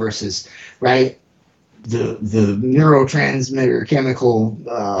time, versus, right, the neurotransmitter chemical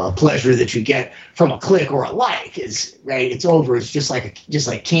pleasure that you get from a click or a like is, right, it's over. It's just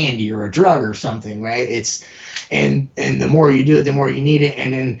like candy or a drug or something, right? And the more you do it, the more you need it,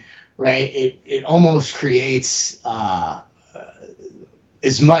 and then, right, it almost creates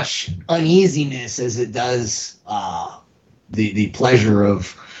as much uneasiness as it does the pleasure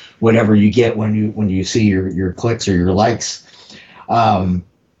of whatever you get when you see your clicks or your likes.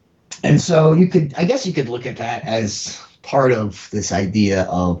 And so I guess you could look at that as part of this idea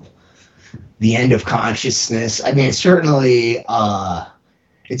of the end of consciousness. I mean, it certainly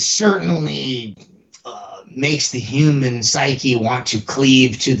makes the human psyche want to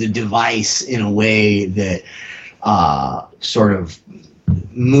cleave to the device in a way that sort of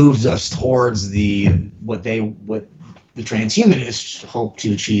moves us towards what the transhumanists hope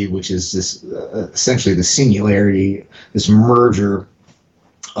to achieve, which is this essentially the singularity, this merger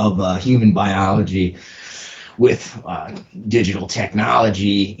of human biology with digital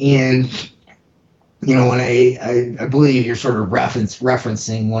technology. And when I believe you're sort of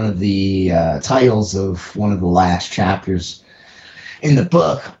referencing one of the titles of one of the last chapters in the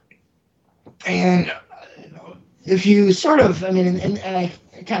book. And if you sort of, I mean, and I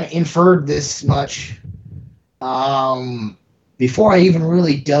kind of inferred this much before I even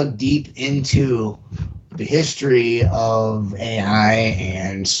really dug deep into the history of AI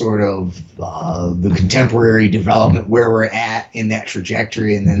and sort of the contemporary development, where we're at in that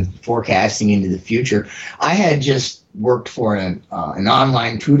trajectory, and then forecasting into the future. I had just worked for an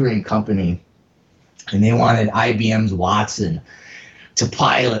online tutoring company, and they wanted IBM's Watson to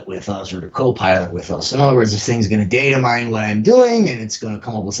pilot with us, or to co-pilot with us. In other words, this thing's going to data mine what I'm doing, and it's going to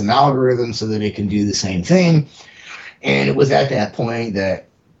come up with some algorithm so that it can do the same thing. And it was at that point that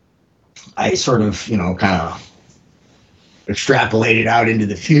I sort of, kind of extrapolated out into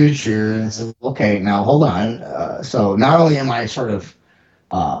the future and said, okay, now hold on. So not only am I sort of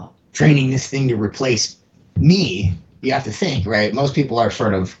training this thing to replace me, you have to think, right? Most people are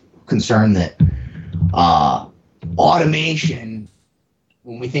sort of concerned that automation,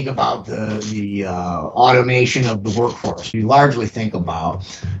 when we think about the automation of the workforce, we largely think about,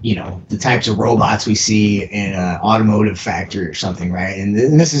 the types of robots we see in an automotive factory or something, right? And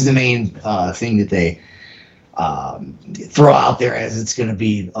this is the main thing that they throw out there as it's going to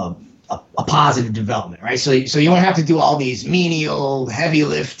be a positive development, right? So you won't have to do all these menial, heavy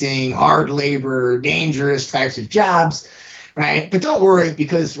lifting, hard labor, dangerous types of jobs, right? But don't worry,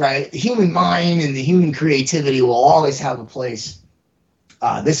 because, right, the human mind and the human creativity will always have a place.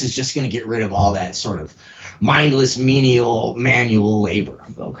 This is just going to get rid of all that sort of mindless, menial, manual labor.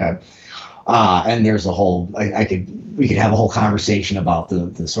 Okay, and there's a whole. We could have a whole conversation about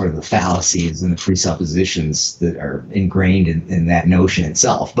the sort of the fallacies and the presuppositions that are ingrained in that notion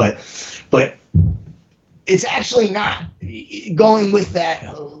itself. But it's actually not going with that.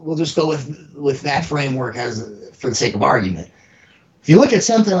 We'll just go with that framework for the sake of argument. If you look at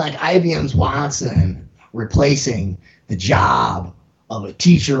something like IBM's Watson replacing the job of a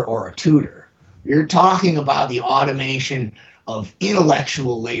teacher or a tutor, you're talking about the automation of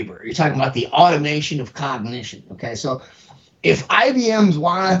intellectual labor. You're talking about the automation of cognition. Okay, so if IBM's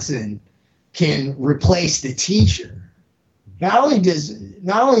Watson can replace the teacher, not only does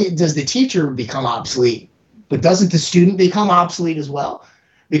the teacher become obsolete, but doesn't the student become obsolete as well?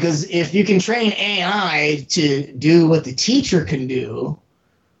 Because if you can train AI to do what the teacher can do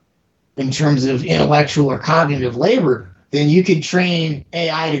in terms of intellectual or cognitive labor, then you could train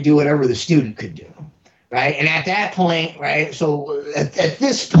AI to do whatever the student could do, right? And at that point, right, so at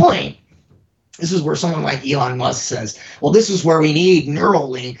this point, this is where someone like Elon Musk says, well, this is where we need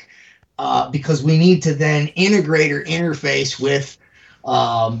Neuralink, because we need to then integrate or interface with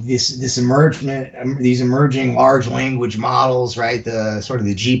these emerging large language models, right? The sort of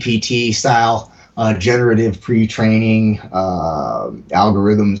the GPT style generative pre-training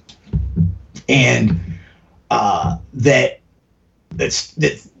algorithms, and that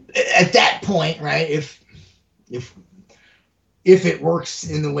that at that point, right? If it works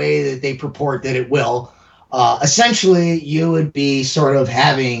in the way that they purport that it will, essentially you would be sort of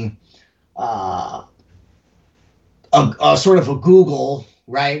having a sort of a Google,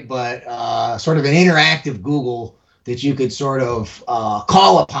 right? But sort of an interactive Google that you could sort of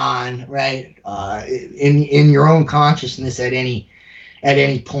call upon, right? In your own consciousness at any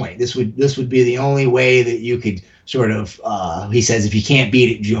point. This would be the only way that you could sort of, he says, if you can't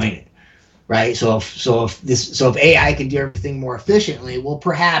beat it, join it, right? So if AI can do everything more efficiently, well,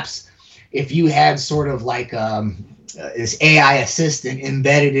 perhaps if you had sort of like this AI assistant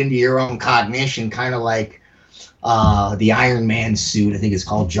embedded into your own cognition, kind of like the Iron Man suit, I think it's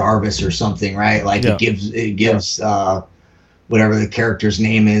called Jarvis or something, right? Like it gives whatever the character's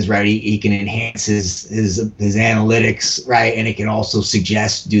name is, right? He can enhance his analytics, right? And it can also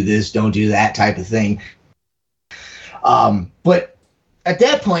suggest do this, don't do that type of thing. But at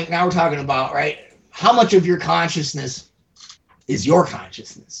that point, now we're talking about, right, how much of your consciousness is your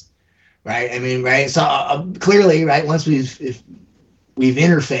consciousness, right? I mean, right? So clearly, right, once we've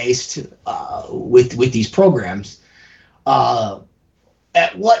interfaced with these programs, at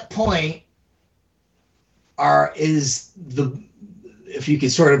what point if you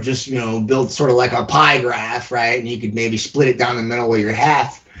could sort of just, build sort of like a pie graph, right? And you could maybe split it down the middle where you're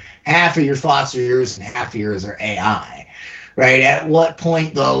half of your thoughts are yours and half of yours are AI, right? At what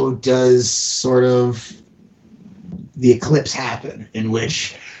point, though, does sort of the eclipse happen in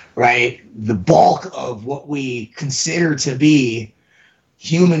which, right, the bulk of what we consider to be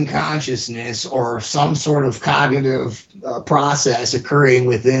human consciousness or some sort of cognitive process occurring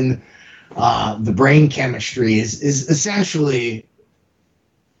within the brain chemistry is essentially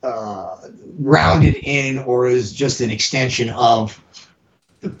rounded in or is just an extension of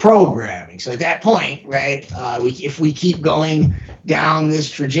the programming. So at that point, right, if we keep going down this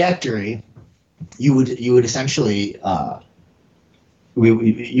trajectory, you would essentially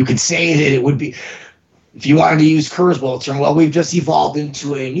you could say that it would be, if you wanted to use Kurzweil's term, well, we've just evolved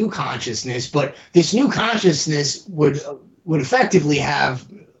into a new consciousness, but this new consciousness would effectively have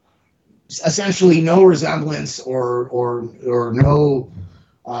essentially no resemblance or no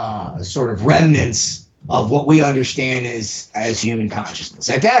sort of remnants of what we understand as human consciousness.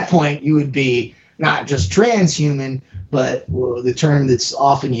 At that point, you would be not just transhuman, but the term that's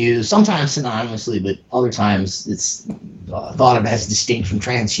often used, sometimes synonymously, but other times it's thought of as distinct from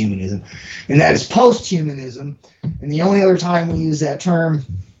transhumanism, and that is posthumanism. And the only other time we use that term,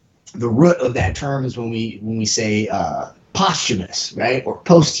 the root of that term, is when we say posthumous, right, or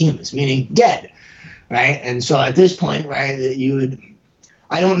posthumous, meaning dead, right? And so at this point, right, that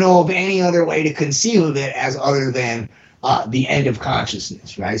I don't know of any other way to conceive of it as other than the end of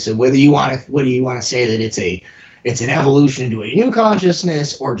consciousness, right? So whether you want to say that it's an evolution into a new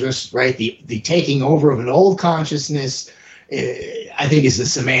consciousness or just, right, the taking over of an old consciousness, I think is the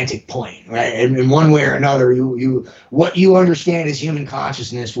semantic point, right? And in one way or another, what you understand as human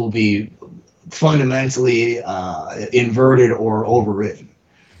consciousness will be fundamentally inverted or overridden.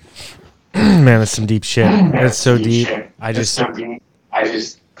 Man, that's some deep shit. That's so deep.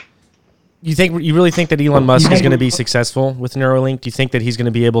 You really think that Elon Musk is going to be successful with Neuralink? Do you think that he's going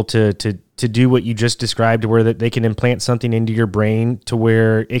to be able to do what you just described, where that they can implant something into your brain to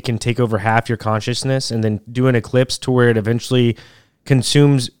where it can take over half your consciousness and then do an eclipse to where it eventually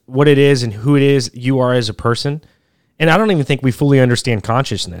consumes what it is and who it is you are as a person? And I don't even think we fully understand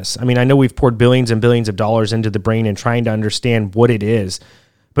consciousness. I mean, I know we've poured billions and billions of dollars into the brain and trying to understand what it is.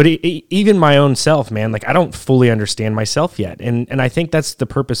 But even my own self, man, like I don't fully understand myself yet. And I think that's the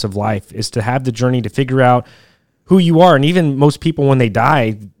purpose of life, is to have the journey to figure out who you are. And even most people, when they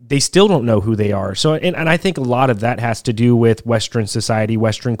die, they still don't know who they are. So, and I think a lot of that has to do with Western society,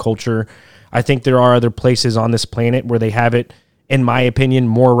 Western culture. I think there are other places on this planet where they have it, in my opinion,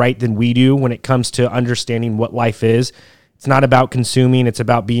 more right than we do when it comes to understanding what life is. It's not about consuming. It's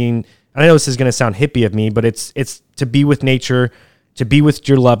about being, I know this is going to sound hippie of me, but it's to be with nature, to be with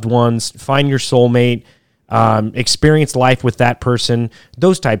your loved ones, find your soulmate, experience life with that person,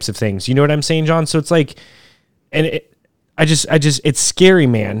 those types of things. You know what I'm saying, John? So it's like, and it's scary,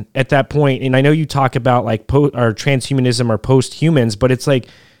 man, at that point. And I know you talk about like or transhumanism or post-humans, but it's like,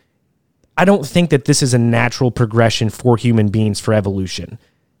 I don't think that this is a natural progression for human beings for evolution.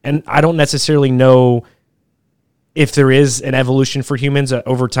 And I don't necessarily know if there is an evolution for humans.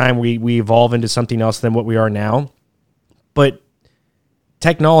 Over time, we evolve into something else than what we are now. But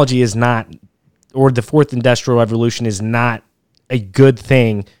technology is not, or the fourth industrial revolution is not a good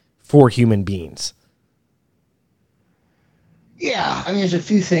thing for human beings. Yeah, I mean, there's a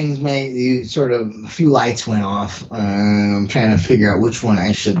few things. A few lights went off. I'm trying to figure out which one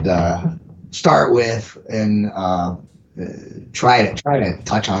I should start with, and try to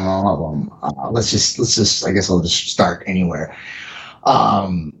touch on all of them. Let's just. I guess I'll just start anywhere.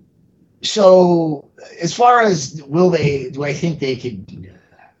 Um, so as far as do I think they could?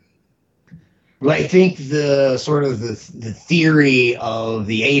 Well, I think the sort of the theory of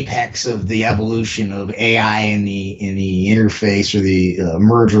the apex of the evolution of AI in the interface, or the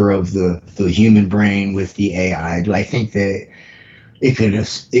merger of the human brain with the AI. Do I think that it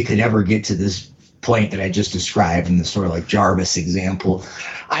could ever get to this point that I just described in the sort of like Jarvis example?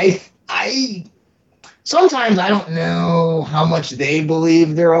 I sometimes I don't know how much they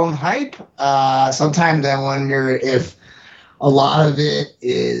believe their own hype. Sometimes I wonder if a lot of it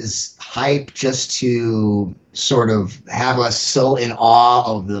is hype just to sort of have us so in awe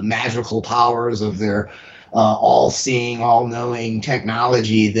of the magical powers of their all-seeing, all-knowing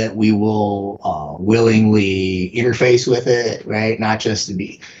technology that we will willingly interface with it, right? Not just to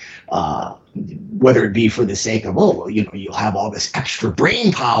be, whether it be for the sake of, oh, well, you'll have all this extra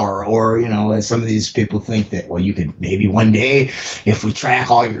brain power, or, as some of these people think that, well, you could maybe one day, if we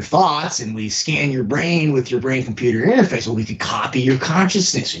track all your thoughts and we scan your brain with your brain-computer interface, well, we could copy your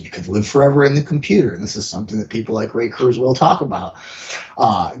consciousness and you could live forever in the computer. And this is something that people like Ray Kurzweil talk about.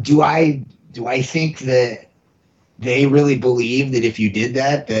 Do I think that they really believe that if you did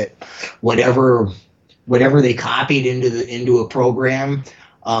that whatever they copied into a program,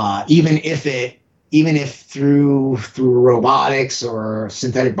 even if through robotics or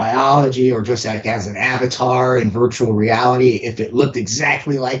synthetic biology, or just like as an avatar in virtual reality, if it looked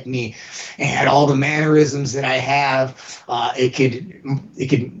exactly like me and had all the mannerisms that I have, it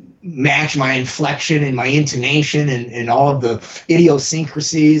could match my inflection and my intonation and all of the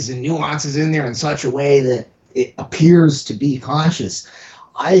idiosyncrasies and nuances in there in such a way that it appears to be conscious.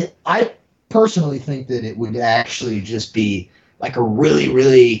 I personally think that it would actually just be like a really,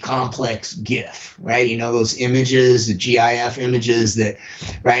 really complex GIF, right? Those images, the GIF images that,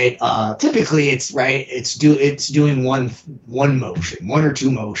 right? Typically it's doing one motion, one or two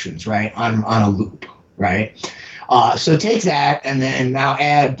motions, right? On a loop, right? So take that and then now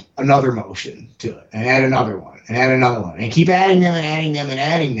add another motion to it, and add another one, and add another one, and keep adding them and adding them and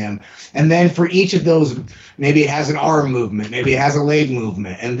adding them. And then for each of those, maybe it has an arm movement, maybe it has a leg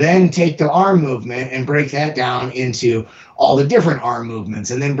movement, and then take the arm movement and break that down into all the different arm movements,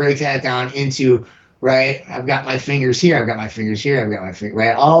 and then break that down into, right, I've got my fingers here, I've got my fingers here, I've got my finger,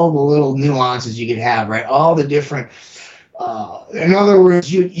 right, all the little nuances you could have, right, all the different, in other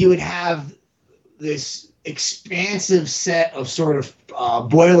words, you would have this expansive set of sort of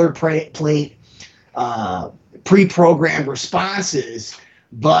boilerplate pre-programmed responses,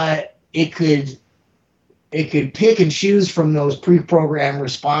 but it could pick and choose from those pre-programmed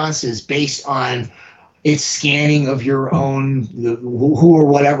responses based on its scanning of your own, who or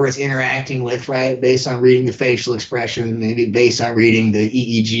whatever it's interacting with, right? Based on reading the facial expression, maybe based on reading the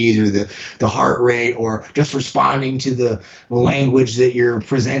EEGs or the heart rate, or just responding to the language that you're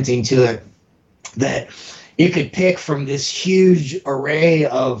presenting to it, that it could pick from this huge array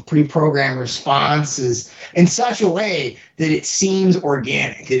of pre-programmed responses in such a way that it seems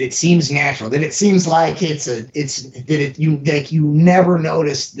organic, that it seems natural, that it seems like you never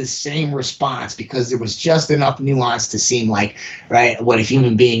noticed the same response, because there was just enough nuance to seem like, right, what a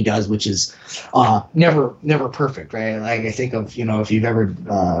human being does, which is never perfect, right? Like I think of, if you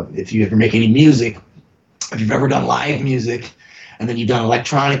ever make any music, if you've ever done live music, and then you've done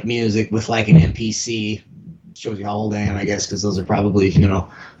electronic music with like an MPC. Shows you how old I am, I guess, because those are probably,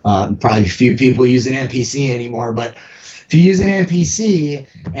 probably few people use an MPC anymore. But if you use an MPC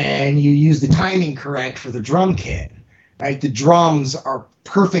and you use the timing correct for the drum kit, right, the drums are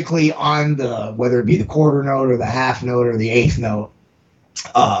perfectly on whether it be the quarter note or the half note or the eighth note,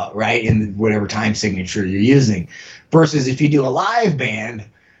 right, in whatever time signature you're using. Versus if you do a live band,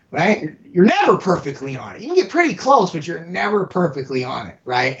 right, you're never perfectly on it. You can get pretty close, but you're never perfectly on it,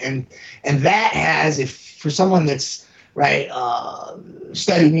 right? And that has, for someone that's, right,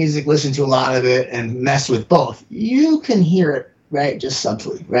 studied music, listened to a lot of it, and messed with both, you can hear it, right, just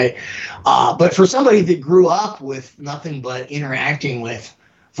subtly, right? But for somebody that grew up with nothing but interacting with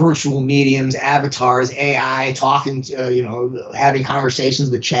virtual mediums, avatars, AI, talking to, having conversations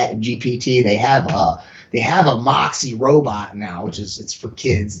with Chat GPT, they have They have a Moxie robot now, it's for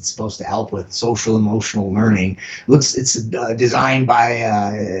kids. It's supposed to help with social emotional learning. It's designed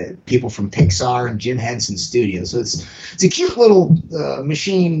by people from Pixar and Jim Henson Studios. So it's a cute little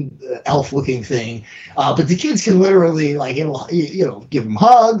machine elf looking thing. But the kids can literally it'll give them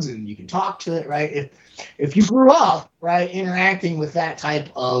hugs and you can talk to it, right? If you grew up right interacting with that type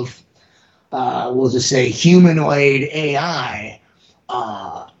of we'll just say humanoid AI.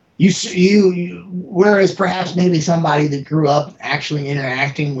 Whereas perhaps maybe somebody that grew up actually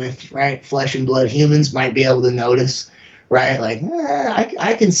interacting with right flesh and blood humans might be able to notice, right?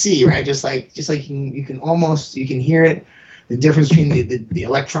 I can see, right? Just like you can hear it, the difference between the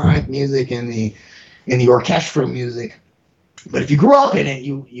electronic music and the orchestral music. But if you grew up in it,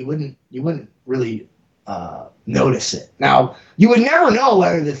 you wouldn't really notice it. Now you would never know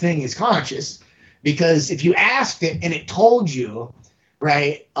whether the thing is conscious, because if you asked it and it told you.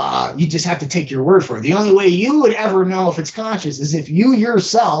 Right, you just have to take your word for it. The only way you would ever know if it's conscious is if you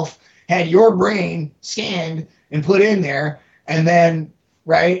yourself had your brain scanned and put in there, and then,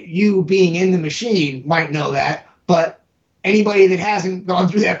 right, you being in the machine might know that, but anybody that hasn't gone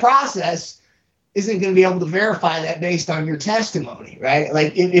through that process isn't going to be able to verify that based on your testimony, right?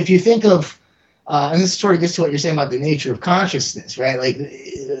 Like, if you think of, and this sort of gets to what you're saying about the nature of consciousness, right? Like,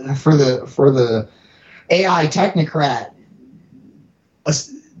 for the AI technocrat,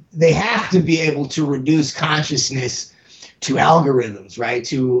 they have to be able to reduce consciousness to algorithms, right?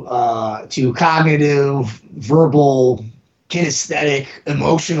 To cognitive, verbal, kinesthetic,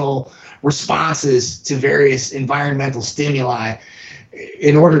 emotional responses to various environmental stimuli,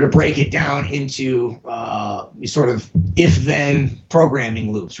 in order to break it down into sort of if-then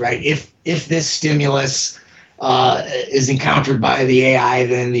programming loops, right? If this stimulus is encountered by the AI,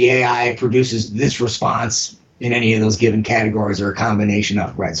 then the AI produces this response in any of those given categories, or a combination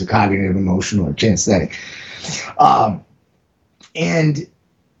of, right? So cognitive, emotional, or kinesthetic. And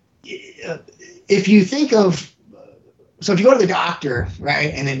if you think of, so if you go to the doctor,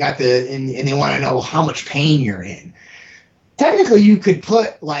 right, and they want to know how much pain you're in, technically you could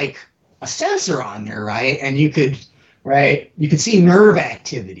put like a sensor on there, right? And you could see nerve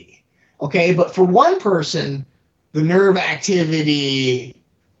activity, okay? But for one person, the nerve activity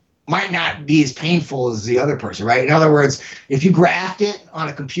might not be as painful as the other person, right? In other words, if you graphed it on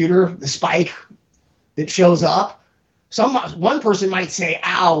a computer, the spike that shows up, one person might say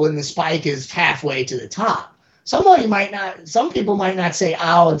ow when the spike is halfway to the top. Some people might not say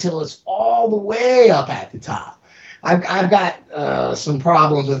ow until it's all the way up at the top. I've got some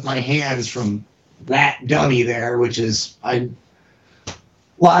problems with my hands from that dummy there, which is a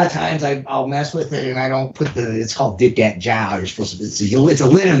lot of times I'll mess with it and I don't put it's called Dit-Dat Jow. You're supposed to, it's a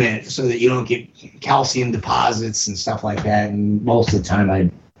liniment so that you don't get calcium deposits and stuff like that. And most of the time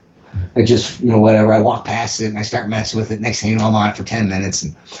I just, whatever, I walk past it and I start messing with it. Next thing you know, I'm on it for 10 minutes.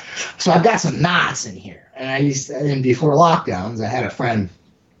 And so I've got some knots in here. And before lockdowns, I had a friend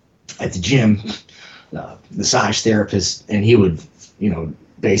at the gym, massage therapist, and he would,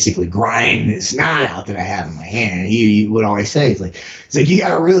 basically grind this knot out that I have in my hand. He would always say, he's like, you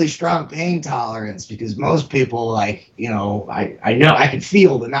got a really strong pain tolerance, because most people, I know I can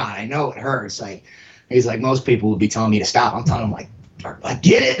feel the knot. I know it hurts. He's like, most people would be telling me to stop. I'm telling them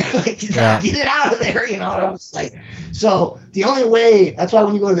get it, get it out of there. I was like, so the only way, that's why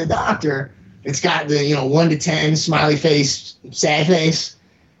when you go to the doctor, it's got the, 1 to 10 smiley face, sad face.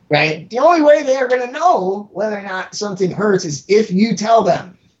 Right? The only way they're going to know whether or not something hurts is if you tell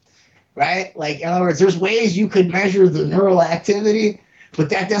them, right? In other words, there's ways you could measure the neural activity, but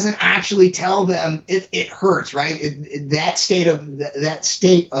that doesn't actually tell them if it hurts, right? That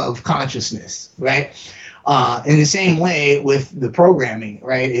state of consciousness, right? In the same way with the programming,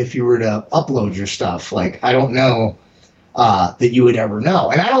 right? If you were to upload your stuff, I don't know that you would ever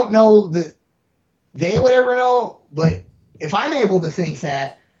know. And I don't know that they would ever know, but if I'm able to think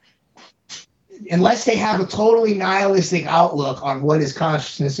that, unless they have a totally nihilistic outlook on what is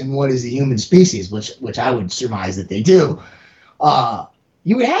consciousness and what is the human species, which I would surmise that they do,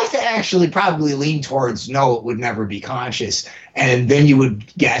 you would have to actually probably lean towards no, it would never be conscious, and then you would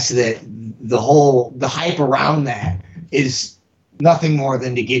guess that the hype around that is nothing more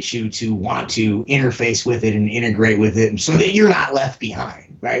than to get you to want to interface with it and integrate with it, so that you're not left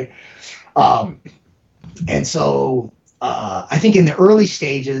behind, right? And so I think in the early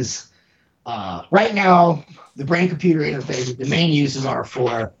stages. Right now, the brain-computer interface, the main uses are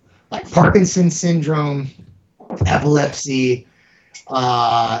for Parkinson's syndrome, epilepsy.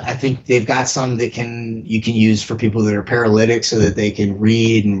 I think they've got some that you can use for people that are paralytic, so that they can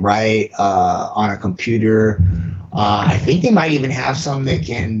read and write on a computer. I think they might even have some that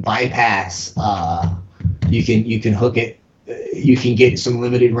can bypass You can hook it. You can get some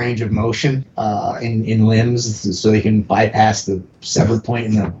limited range of motion in limbs, so they can bypass the severed point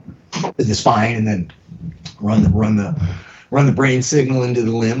in the spine and then run the brain signal into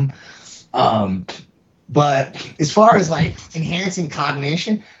the limb. But as far as like enhancing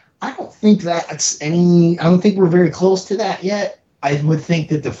cognition, I don't think we're very close to that yet. I would think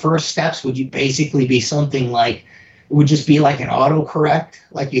that the first steps would basically be something like, it would just be like an autocorrect,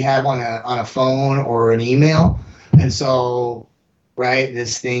 like you have on a phone or an email. And so, right,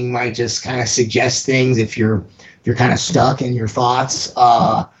 this thing might just kind of suggest things if you're kind of stuck in your thoughts,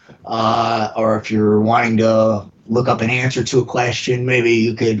 or if you're wanting to look up an answer to a question, maybe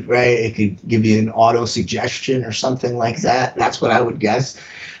you could, right, it could give you an auto suggestion or something like that. That's what I would guess.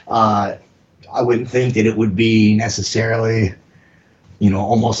 I wouldn't think that it would be necessarily,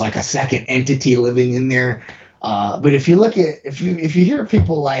 almost like a second entity living in there. But if you look at, if you hear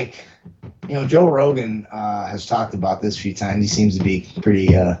people like, Joe Rogan has talked about this a few times. He seems to be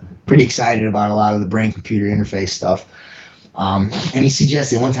pretty excited about a lot of the brain-computer interface stuff. And he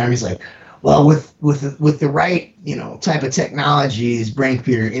suggested one time, he's like, well, with the right type of technologies,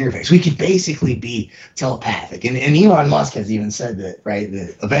 brain-computer interface, we could basically be telepathic. And Elon Musk has even said that, right?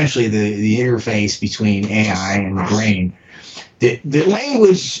 That eventually the interface between AI and the brain, the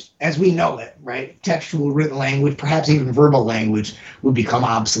language as we know it, right? Textual written language, perhaps even verbal language, would become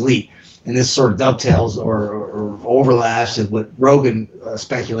obsolete. And this sort of dovetails or overlaps with what Rogan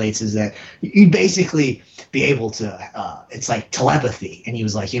speculates, is that you'd basically be able to, it's like telepathy. And he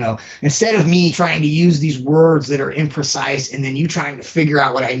was like, instead of me trying to use these words that are imprecise and then you trying to figure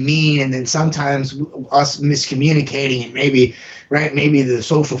out what I mean, and then sometimes us miscommunicating, and maybe the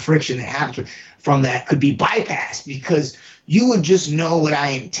social friction that happens from that could be bypassed, because you would just know what I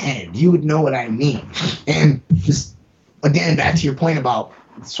intend. You would know what I mean. And just, again, back to your point about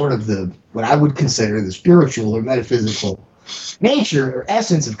sort of what I would consider the spiritual or metaphysical nature or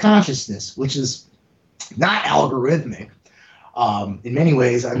essence of consciousness, which is not algorithmic. In many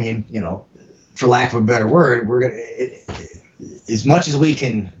ways, I mean, for lack of a better word, as much as we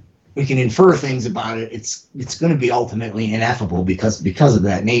can infer things about it, it's going to be ultimately ineffable because of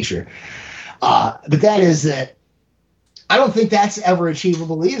that nature. But that is that I don't think that's ever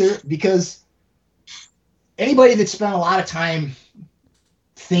achievable either, because anybody that spent a lot of time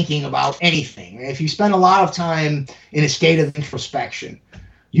thinking about anything, if you spend a lot of time in a state of introspection,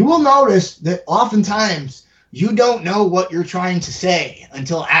 you will notice that oftentimes you don't know what you're trying to say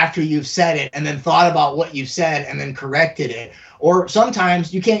until after you've said it and then thought about what you've said and then corrected it. Or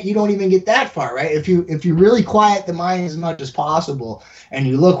sometimes you don't even get that far, right? If you really quiet the mind as much as possible and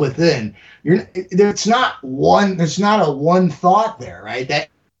you look within, there's not a one thought there, right? That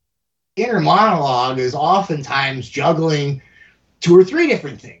inner monologue is oftentimes juggling 2 or 3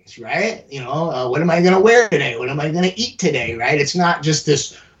 different things, right? What am I going to wear today? What am I going to eat today, right? It's not just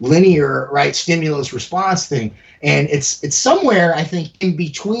this linear, right, stimulus response thing. And it's somewhere, I think, in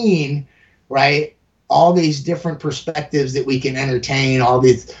between, right, all these different perspectives that we can entertain, all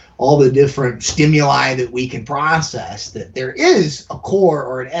the different stimuli that we can process, that there is a core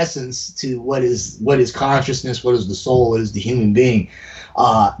or an essence to what is consciousness, what is the soul, what is the human being,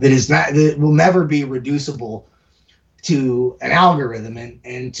 that will never be reducible to an algorithm,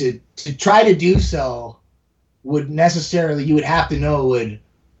 and to try to do so you would have to know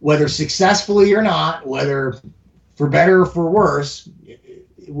whether successfully or not, whether for better or for worse,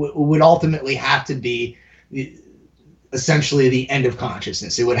 would ultimately have to be essentially the end of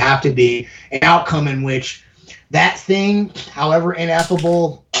consciousness. It would have to be an outcome in which that thing, however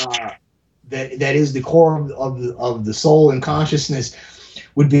ineffable, that is the core of the soul and consciousness,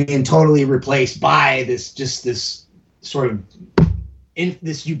 would be totally replaced by this sort of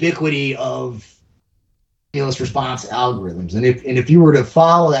this ubiquity of stimulus response algorithms. And if you were to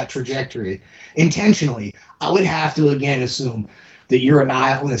follow that trajectory intentionally, I would have to again assume that you're a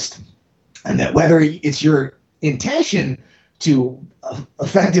nihilist, and that whether it's your intention to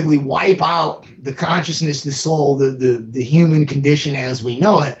effectively wipe out the consciousness, the soul, the human condition as we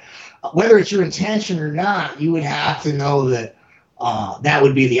know it, whether it's your intention or not, you would have to know that that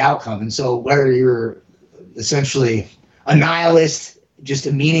would be the outcome. And so whether you're essentially a nihilist, just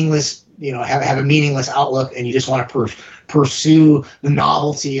a meaningless, have a meaningless outlook, and you just want to pursue the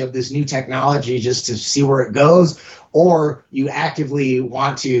novelty of this new technology just to see where it goes, or you actively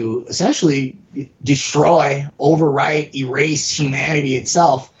want to essentially destroy, overwrite, erase humanity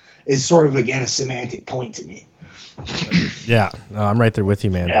itself, is sort of, again, a semantic point to me. Yeah, I'm right there with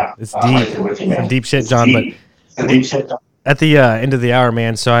you, man. Yeah, it's deep, some deep shit, John. at the end of the hour,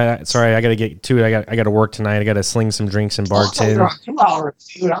 man. So I got to get to it. I got to work tonight. I got to sling some drinks and bartend. 2 hours,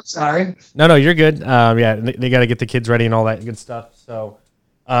 dude. I'm sorry. No, you're good. Yeah, they got to get the kids ready and all that good stuff. So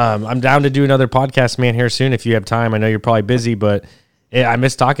I'm down to do another podcast, man, here soon if you have time. I know you're probably busy, but I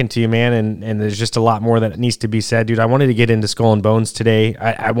miss talking to you, man, and there's just a lot more that needs to be said, dude. I wanted to get into Skull and Bones today.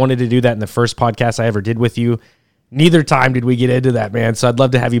 I wanted to do that in the first podcast I ever did with you. Neither time did we get into that, man. So I'd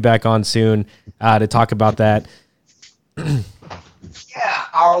love to have you back on soon to talk about that. Yeah,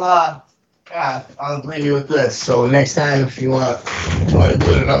 I'll leave you with this. So next time, if you want to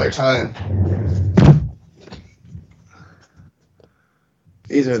do it another time,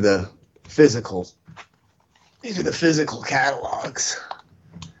 these are the physical catalogs.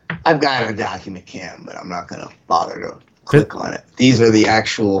 I've got a document cam, but I'm not going to bother to click on it. These are the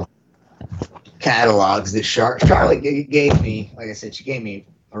actual catalogs that Charlotte gave me. Like I said, she gave me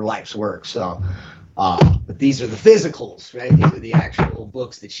her life's work. So, but these are the physicals, right? These are the actual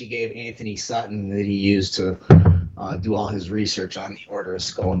books that she gave Anthony Sutton that he used to do all his research on the Order of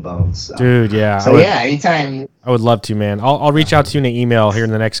Skull and Bones. So, dude, yeah. So anytime. I would love to, man. I'll reach out to you in an email here in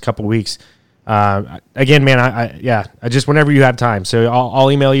the next couple weeks. Again, man, I just whenever you have time. So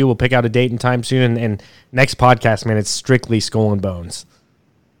I'll email you. We'll pick out a date and time soon. And next podcast, man, it's strictly Skull and Bones.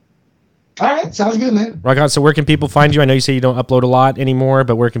 All right, sounds good, man. Rock on. So where can people find you? I know you say you don't upload a lot anymore,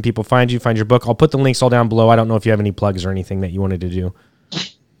 but where can people find you? Find your book. I'll put the links all down below. I don't know if you have any plugs or anything that you wanted to do.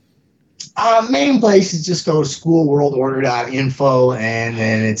 Main place is just go to schoolworldorder.info, and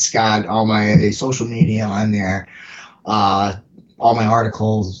then it's got all my social media on there. All my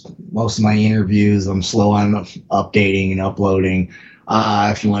articles, most of my interviews. I'm slow on updating and uploading.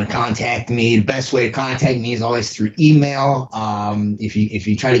 If you want to contact me, the best way to contact me is always through email. If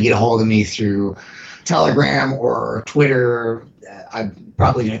you try to get a hold of me through Telegram or Twitter, I'm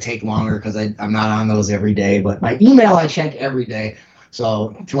probably going to take longer because I'm not on those every day. But my email I check every day.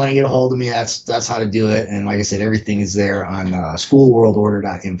 So if you want to get a hold of me, that's how to do it. And like I said, everything is there on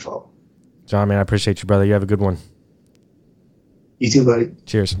schoolworldorder.info. John, man, I appreciate you, brother. You have a good one. You too, buddy.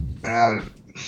 Cheers.